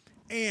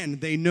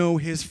 and they know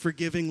his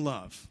forgiving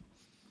love,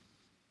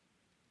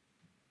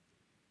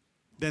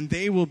 then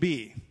they will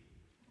be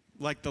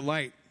like the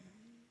light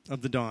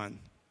of the dawn,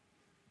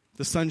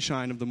 the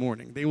sunshine of the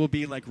morning. They will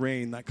be like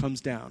rain that comes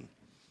down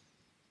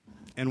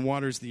and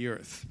waters the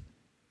earth.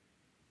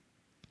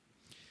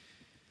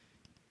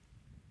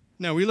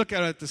 Now, we look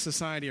out at the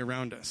society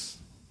around us.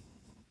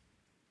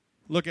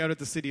 Look out at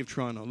the city of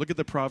Toronto. Look at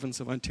the province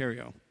of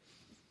Ontario.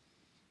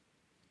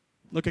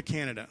 Look at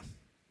Canada.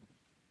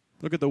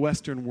 Look at the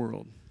Western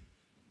world.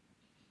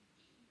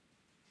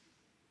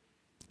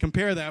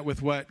 Compare that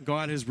with what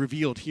God has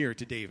revealed here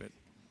to David.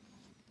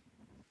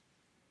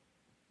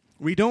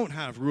 We don't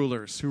have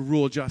rulers who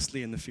rule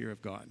justly in the fear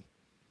of God.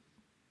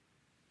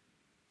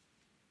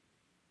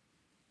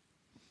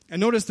 And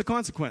notice the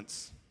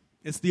consequence.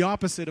 It's the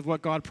opposite of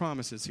what God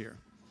promises here.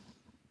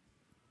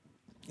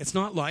 It's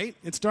not light,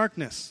 it's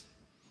darkness.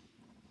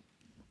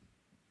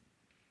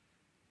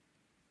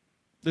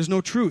 There's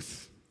no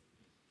truth.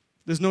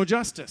 There's no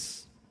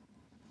justice.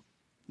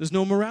 There's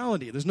no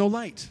morality. There's no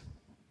light.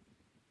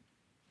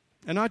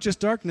 And not just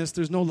darkness,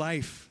 there's no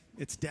life.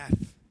 It's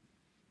death.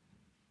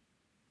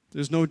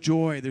 There's no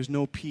joy. There's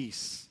no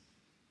peace.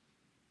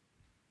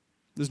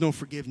 There's no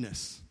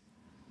forgiveness.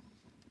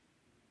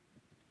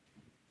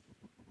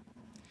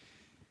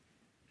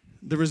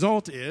 The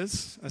result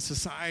is a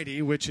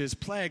society which is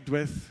plagued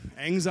with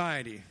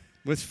anxiety,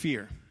 with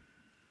fear.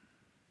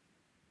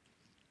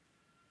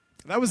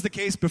 That was the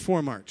case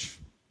before March.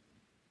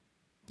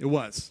 It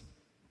was.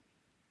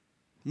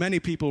 Many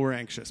people were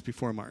anxious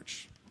before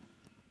March.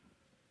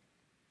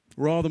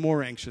 We're all the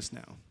more anxious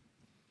now.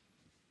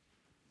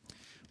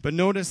 But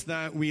notice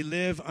that we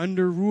live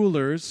under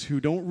rulers who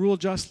don't rule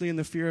justly in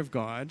the fear of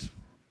God.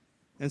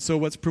 And so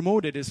what's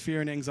promoted is fear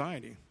and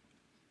anxiety.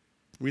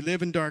 We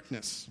live in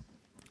darkness.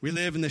 We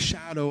live in the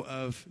shadow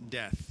of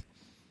death.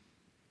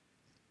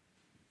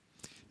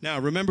 Now,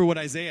 remember what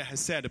Isaiah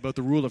has said about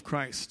the rule of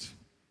Christ.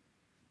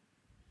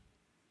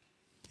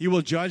 He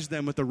will judge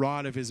them with the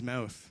rod of his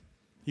mouth.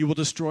 He will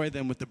destroy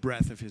them with the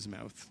breath of his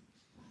mouth.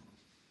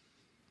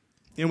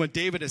 And what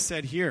David has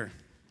said here,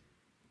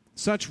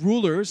 such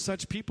rulers,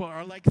 such people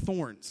are like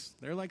thorns.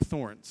 They're like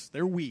thorns.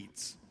 They're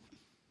weeds.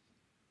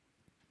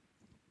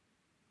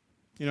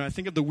 You know, I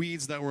think of the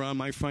weeds that were on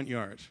my front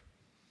yard.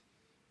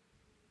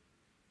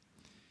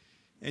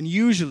 And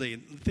usually,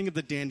 think of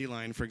the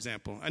dandelion, for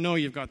example. I know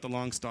you've got the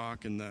long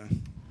stalk and the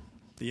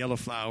yellow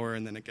flower,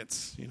 and then it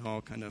gets,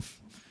 all kind of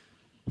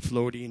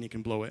floaty and you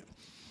can blow it.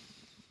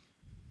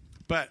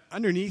 But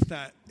underneath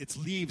that, its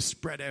leaves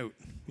spread out.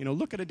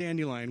 Look at a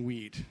dandelion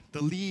weed.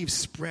 The leaves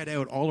spread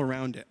out all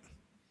around it.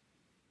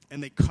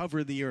 And they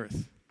cover the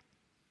earth.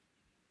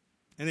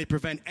 And they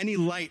prevent any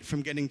light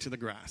from getting to the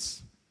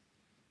grass.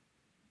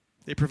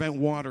 They prevent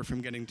water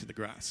from getting to the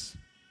grass.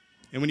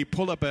 And when you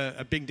pull up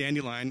a big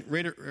dandelion,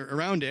 right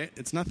around it,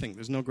 it's nothing.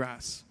 There's no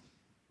grass.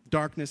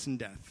 Darkness and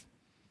death.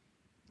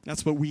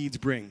 That's what weeds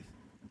bring.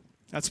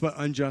 That's what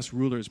unjust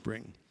rulers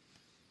bring.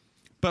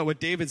 But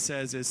what David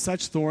says is,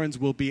 such thorns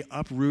will be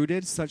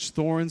uprooted, such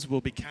thorns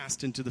will be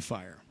cast into the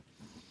fire.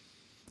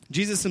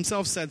 Jesus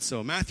himself said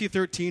so. Matthew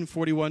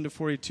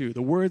 13:41-42,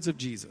 the words of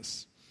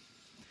Jesus.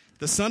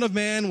 The Son of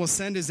Man will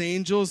send his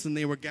angels, and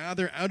they will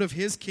gather out of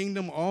his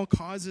kingdom all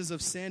causes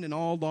of sin and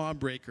all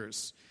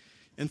lawbreakers,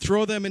 and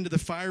throw them into the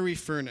fiery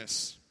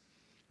furnace.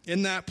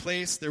 In that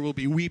place there will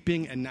be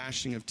weeping and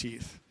gnashing of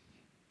teeth.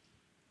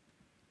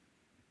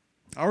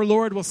 Our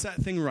Lord will set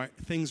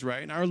things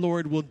right, and our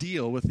Lord will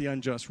deal with the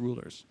unjust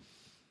rulers.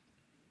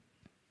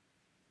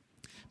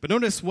 But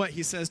notice what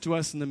he says to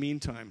us in the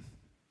meantime.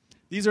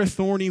 These are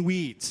thorny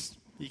weeds.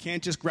 You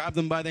can't just grab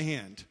them by the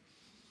hand.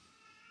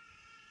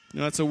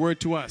 That's a word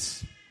to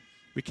us.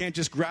 We can't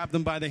just grab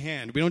them by the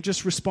hand. We don't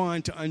just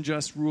respond to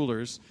unjust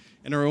rulers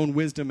in our own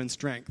wisdom and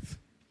strength.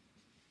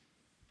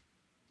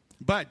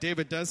 But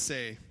David does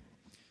say,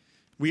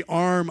 we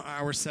arm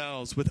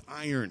ourselves with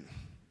iron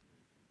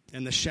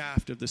and the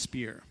shaft of the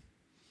spear.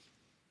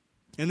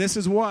 And this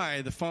is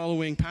why the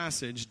following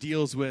passage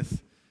deals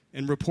with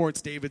and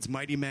reports David's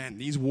mighty men,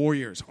 these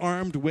warriors,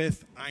 armed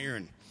with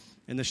iron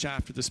and the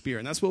shaft of the spear.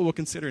 And that's what we'll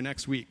consider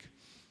next week.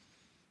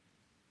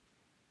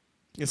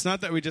 It's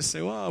not that we just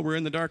say, well, we're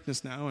in the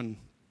darkness now and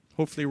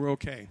hopefully we're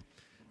okay.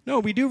 No,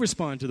 we do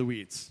respond to the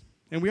weeds.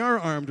 And we are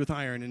armed with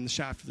iron and the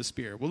shaft of the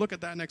spear. We'll look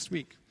at that next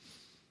week.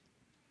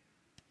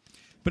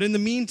 But in the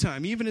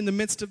meantime, even in the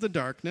midst of the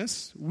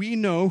darkness, we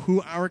know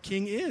who our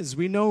king is.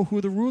 We know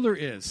who the ruler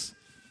is.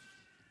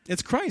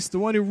 It's Christ, the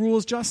one who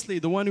rules justly,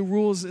 the one who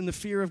rules in the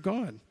fear of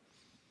God.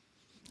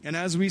 And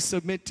as we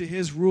submit to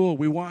his rule,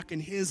 we walk in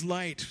his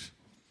light.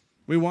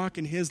 We walk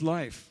in his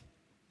life.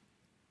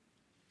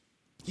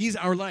 He's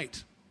our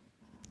light.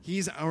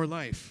 He's our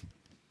life.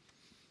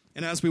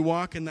 And as we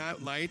walk in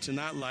that light and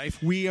that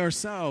life, we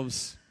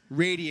ourselves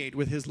radiate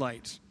with his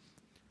light.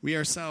 We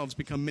ourselves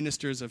become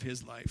ministers of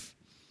his life.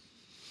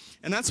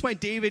 And that's why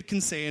David can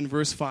say in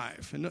verse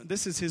 5, and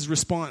this is his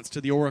response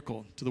to the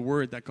oracle, to the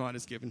word that God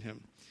has given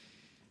him.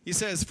 He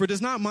says, "For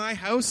does not my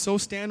house so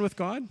stand with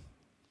God?"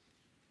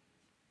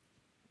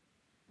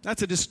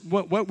 That's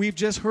what we've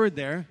just heard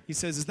there. He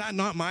says, is that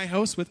not my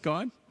house with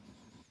God?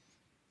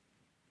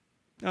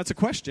 Now, it's a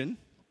question.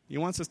 He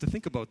wants us to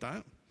think about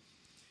that.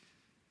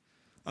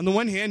 On the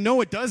one hand,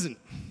 no, it doesn't.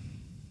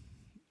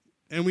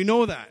 And we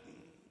know that.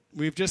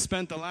 We've just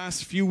spent the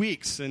last few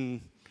weeks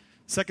in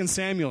 2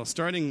 Samuel,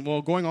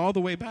 going all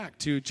the way back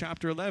to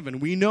chapter 11.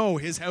 We know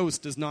his house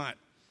does not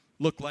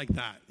look like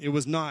that. It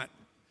was not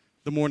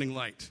the morning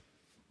light.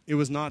 It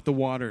was not the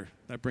water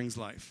that brings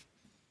life.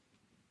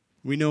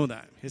 We know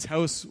that. His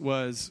house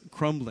was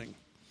crumbling.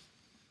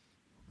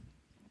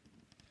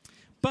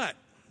 But,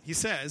 he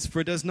says,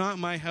 "For does not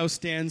my house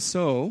stand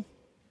so,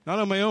 not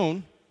on my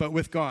own, but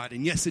with God?"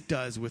 And yes, it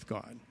does with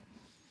God.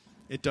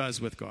 It does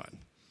with God.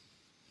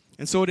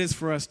 And so it is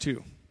for us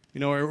too. You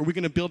know, are we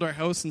going to build our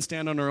house and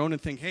stand on our own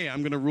and think, hey,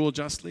 I'm going to rule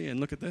justly and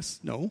look at this?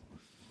 No.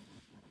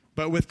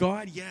 But with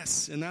God,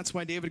 yes. And that's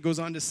why David goes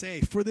on to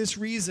say, "For this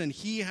reason,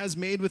 he has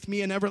made with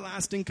me an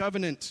everlasting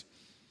covenant,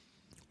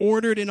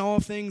 ordered in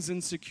all things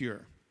and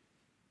secure."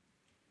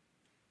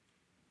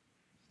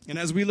 And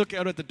as we look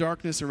out at the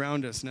darkness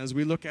around us, and as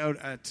we look out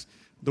at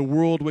the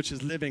world which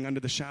is living under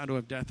the shadow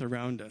of death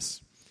around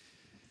us,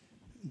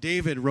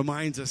 David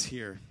reminds us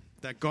here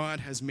that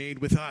God has made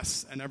with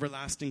us an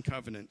everlasting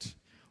covenant,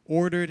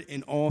 ordered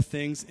in all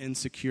things and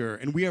secure.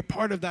 And we are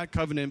part of that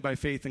covenant by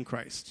faith in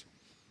Christ.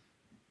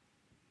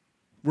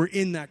 We're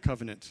in that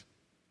covenant.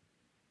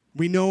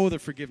 We know the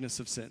forgiveness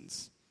of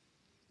sins.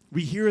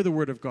 We hear the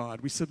word of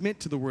God. We submit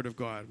to the word of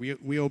God.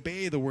 We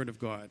obey the word of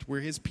God. We're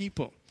his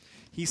people.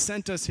 He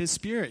sent us his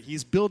Spirit.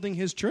 He's building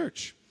his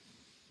church.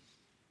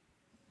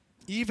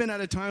 Even at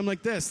a time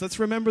like this, let's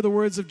remember the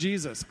words of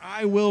Jesus.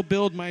 "I will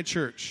build my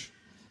church,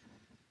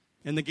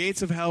 and the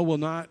gates of hell will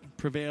not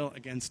prevail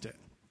against it."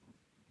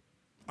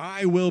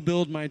 I will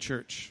build my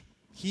church.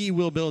 He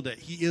will build it.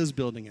 He is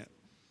building it.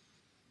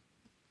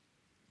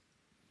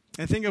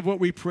 And think of what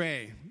we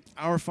pray.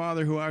 "Our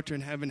Father who art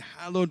in heaven,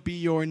 hallowed be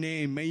your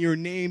name. May your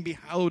name be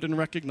hallowed and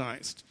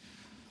recognized."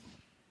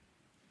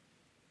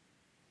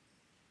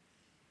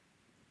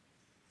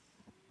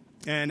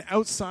 And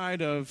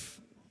outside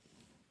of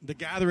the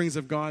gatherings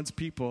of God's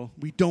people,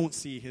 we don't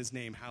see his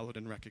name hallowed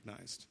and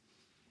recognized.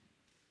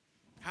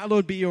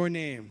 Hallowed be your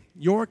name.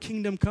 Your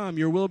kingdom come,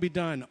 your will be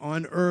done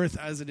on earth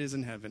as it is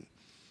in heaven.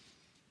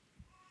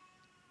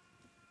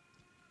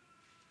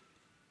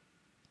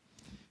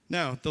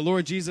 Now, the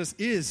Lord Jesus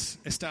is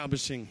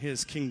establishing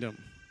his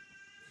kingdom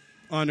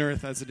on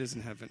earth as it is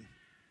in heaven.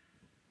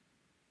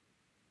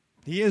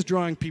 He is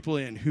drawing people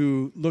in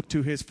who look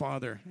to his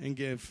Father and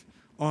give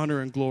honor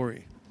and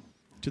glory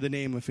to the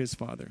name of his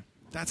Father.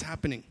 That's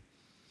happening.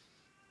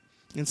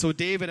 And so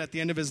David, at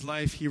the end of his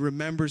life, he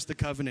remembers the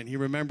covenant. He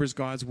remembers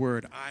God's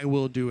word. I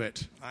will do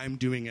it. I'm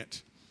doing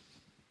it.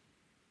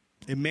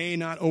 It may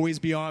not always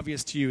be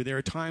obvious to you. There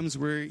are times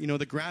where,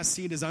 the grass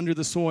seed is under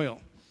the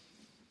soil.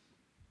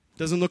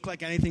 Doesn't look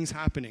like anything's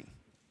happening.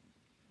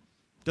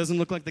 Doesn't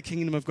look like the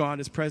kingdom of God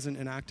is present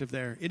and active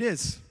there. It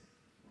is.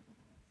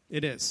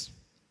 It is.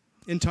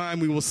 In time,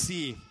 we will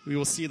see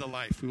the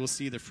life. We will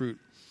see the fruit.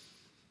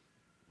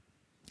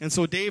 And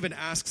so David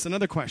asks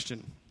another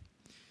question.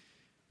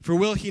 "For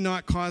will he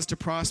not cause to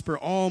prosper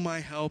all my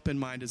help and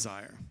my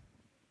desire?"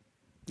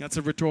 That's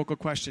a rhetorical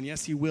question.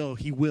 Yes, he will.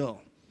 He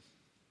will.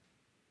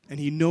 And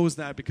he knows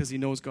that because he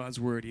knows God's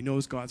word. He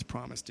knows God's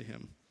promise to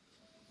him.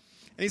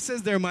 And he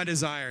says there, "my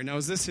desire." Now,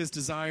 is this his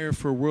desire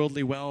for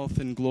worldly wealth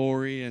and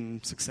glory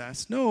and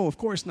success? No, of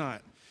course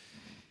not.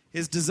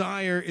 His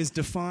desire is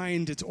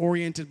defined. It's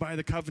oriented by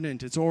the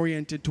covenant. It's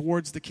oriented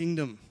towards the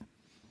kingdom.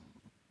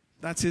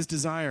 That's his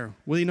desire.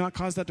 Will he not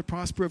cause that to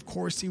prosper? Of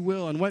course he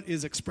will. And what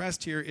is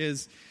expressed here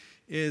is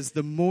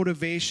the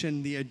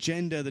motivation, the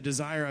agenda, the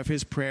desire of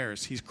his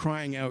prayers. He's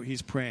crying out.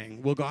 He's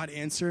praying. Will God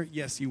answer?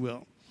 Yes, he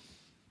will.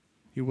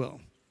 He will.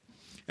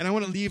 And I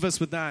want to leave us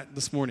with that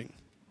this morning.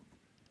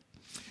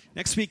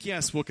 Next week,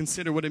 yes, we'll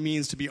consider what it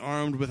means to be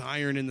armed with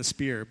iron and the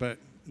spear. But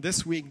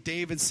this week,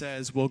 David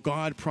says, will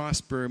God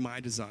prosper my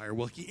desire?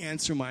 Will he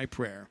answer my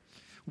prayer?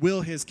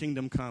 Will his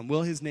kingdom come?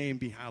 Will his name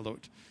be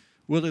hallowed?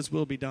 Will his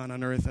will be done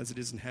on earth as it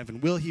is in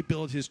heaven? Will he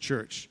build his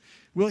church?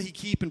 Will he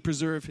keep and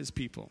preserve his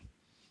people?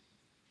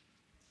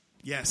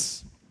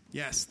 Yes.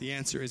 Yes, the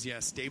answer is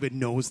yes. David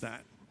knows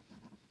that.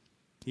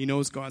 He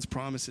knows God's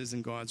promises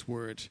and God's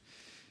word.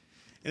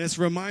 And it's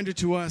a reminder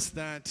to us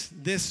that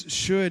this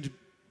should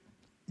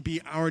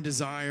be our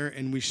desire,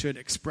 and we should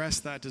express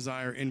that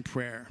desire in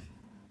prayer.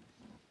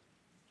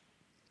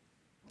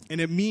 And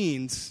it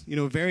means,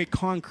 very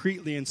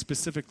concretely and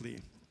specifically,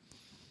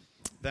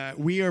 that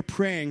we are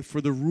praying for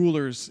the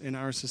rulers in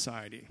our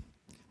society.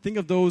 Think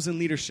of those in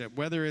leadership,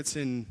 whether it's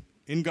in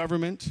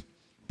government,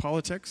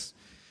 politics,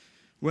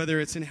 whether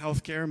it's in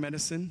healthcare,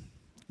 medicine,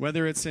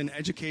 whether it's in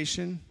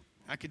education,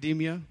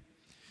 academia,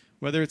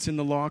 whether it's in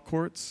the law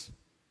courts,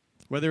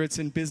 whether it's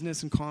in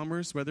business and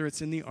commerce, whether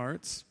it's in the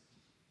arts.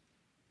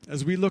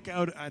 As we look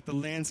out at the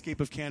landscape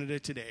of Canada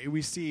today,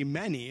 we see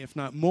many, if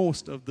not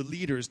most, of the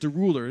leaders, the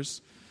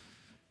rulers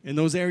in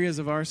those areas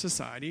of our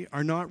society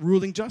are not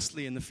ruling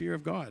justly in the fear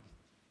of God.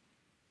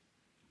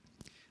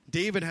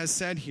 David has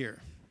said here,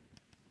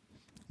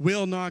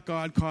 will not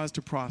God cause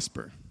to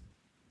prosper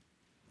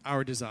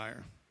our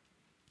desire?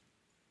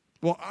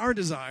 Well, our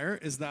desire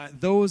is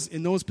that those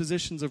in those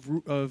positions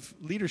of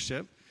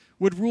leadership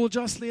would rule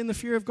justly in the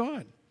fear of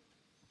God.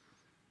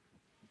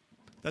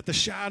 That the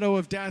shadow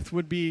of death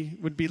would be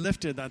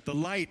lifted, that the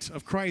light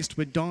of Christ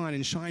would dawn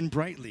and shine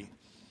brightly.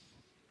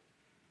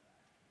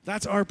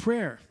 That's our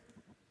prayer.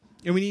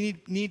 And we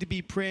need to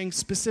be praying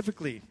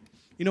specifically.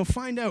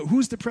 Find out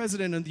who's the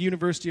president of the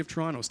University of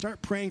Toronto.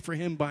 Start praying for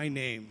him by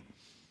name.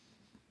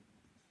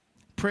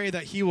 Pray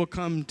that he will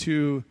come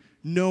to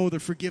know the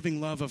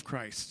forgiving love of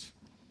Christ.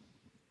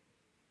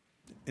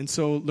 And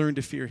so learn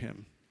to fear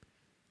him.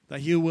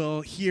 That he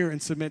will hear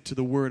and submit to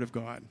the word of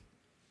God.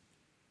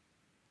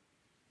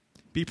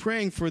 Be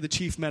praying for the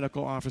chief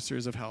medical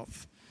officers of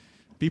health.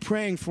 Be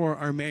praying for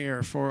our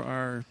mayor, for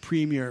our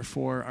premier,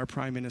 for our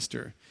prime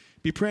minister.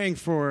 Be praying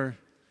for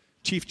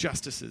chief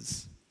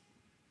justices.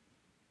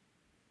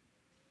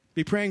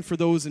 Be praying for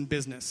those in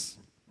business,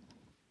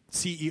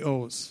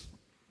 CEOs,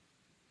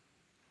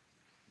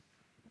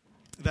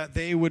 that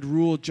they would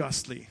rule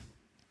justly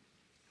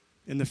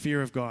in the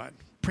fear of God.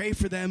 Pray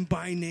for them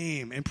by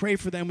name and pray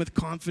for them with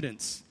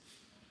confidence.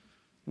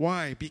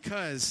 Why?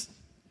 Because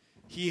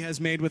he has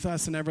made with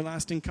us an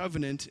everlasting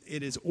covenant.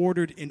 It is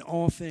ordered in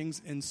all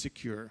things and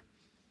secure.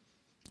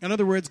 In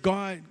other words,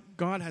 God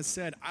has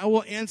said, I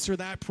will answer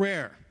that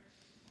prayer.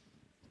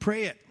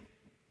 Pray it.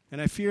 And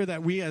I fear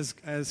that we as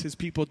his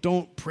people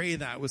don't pray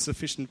that with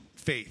sufficient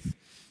faith,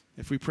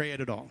 if we pray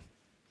it at all.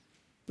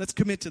 Let's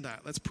commit to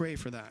that. Let's pray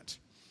for that.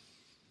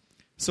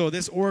 So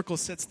this oracle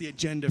sets the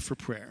agenda for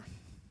prayer.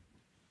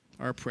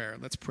 Our prayer.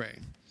 Let's pray.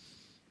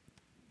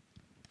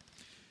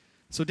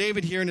 So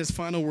David here in his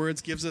final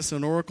words gives us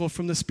an oracle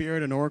from the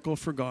Spirit, an oracle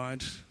for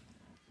God.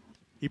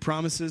 He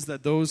promises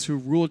that those who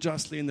rule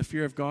justly in the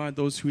fear of God,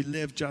 those who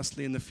live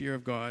justly in the fear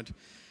of God,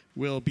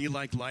 will be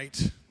like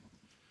light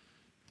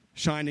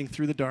shining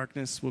through the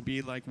darkness, will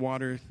be like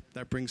water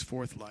that brings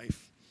forth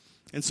life.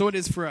 And so it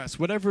is for us.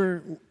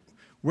 Wherever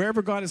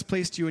God has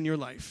placed you in your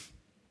life.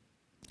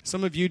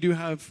 Some of you do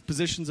have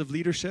positions of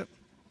leadership.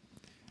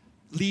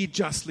 Lead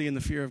justly in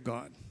the fear of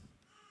God.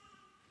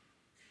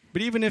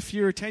 But even if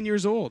you're 10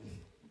 years old,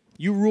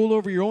 you rule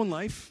over your own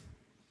life.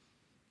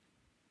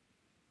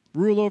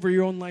 Rule over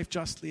your own life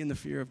justly in the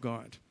fear of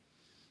God.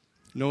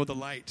 Know the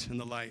light and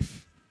the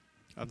life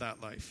of that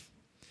life.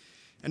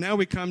 And now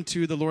we come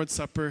to the Lord's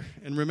Supper,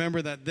 and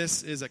remember that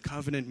this is a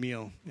covenant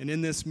meal. And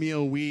in this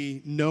meal,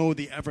 we know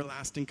the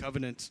everlasting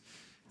covenant.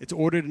 It's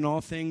ordered in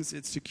all things.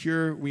 It's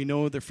secure. We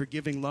know the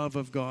forgiving love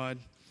of God.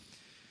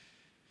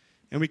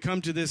 And we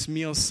come to this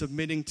meal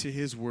submitting to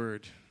his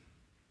word,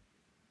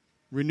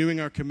 renewing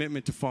our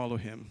commitment to follow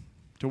him,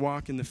 to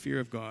walk in the fear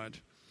of God.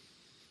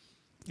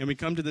 And we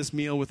come to this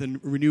meal with a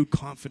renewed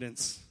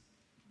confidence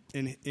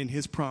in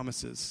his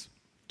promises,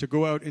 to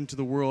go out into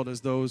the world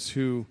as those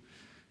who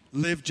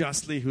live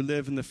justly, who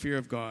live in the fear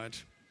of God,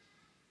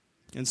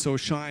 and so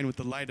shine with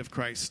the light of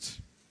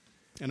Christ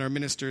and are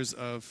ministers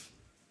of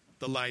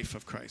the life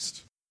of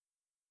Christ.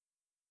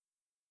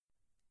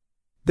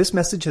 This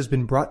message has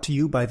been brought to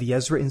you by the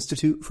Ezra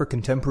Institute for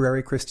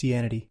Contemporary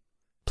Christianity.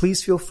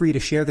 Please feel free to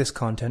share this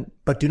content,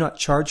 but do not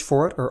charge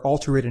for it or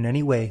alter it in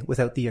any way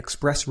without the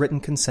express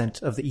written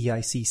consent of the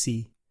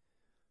EICC.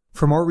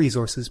 For more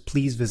resources,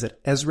 please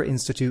visit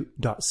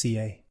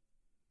ezrainstitute.ca.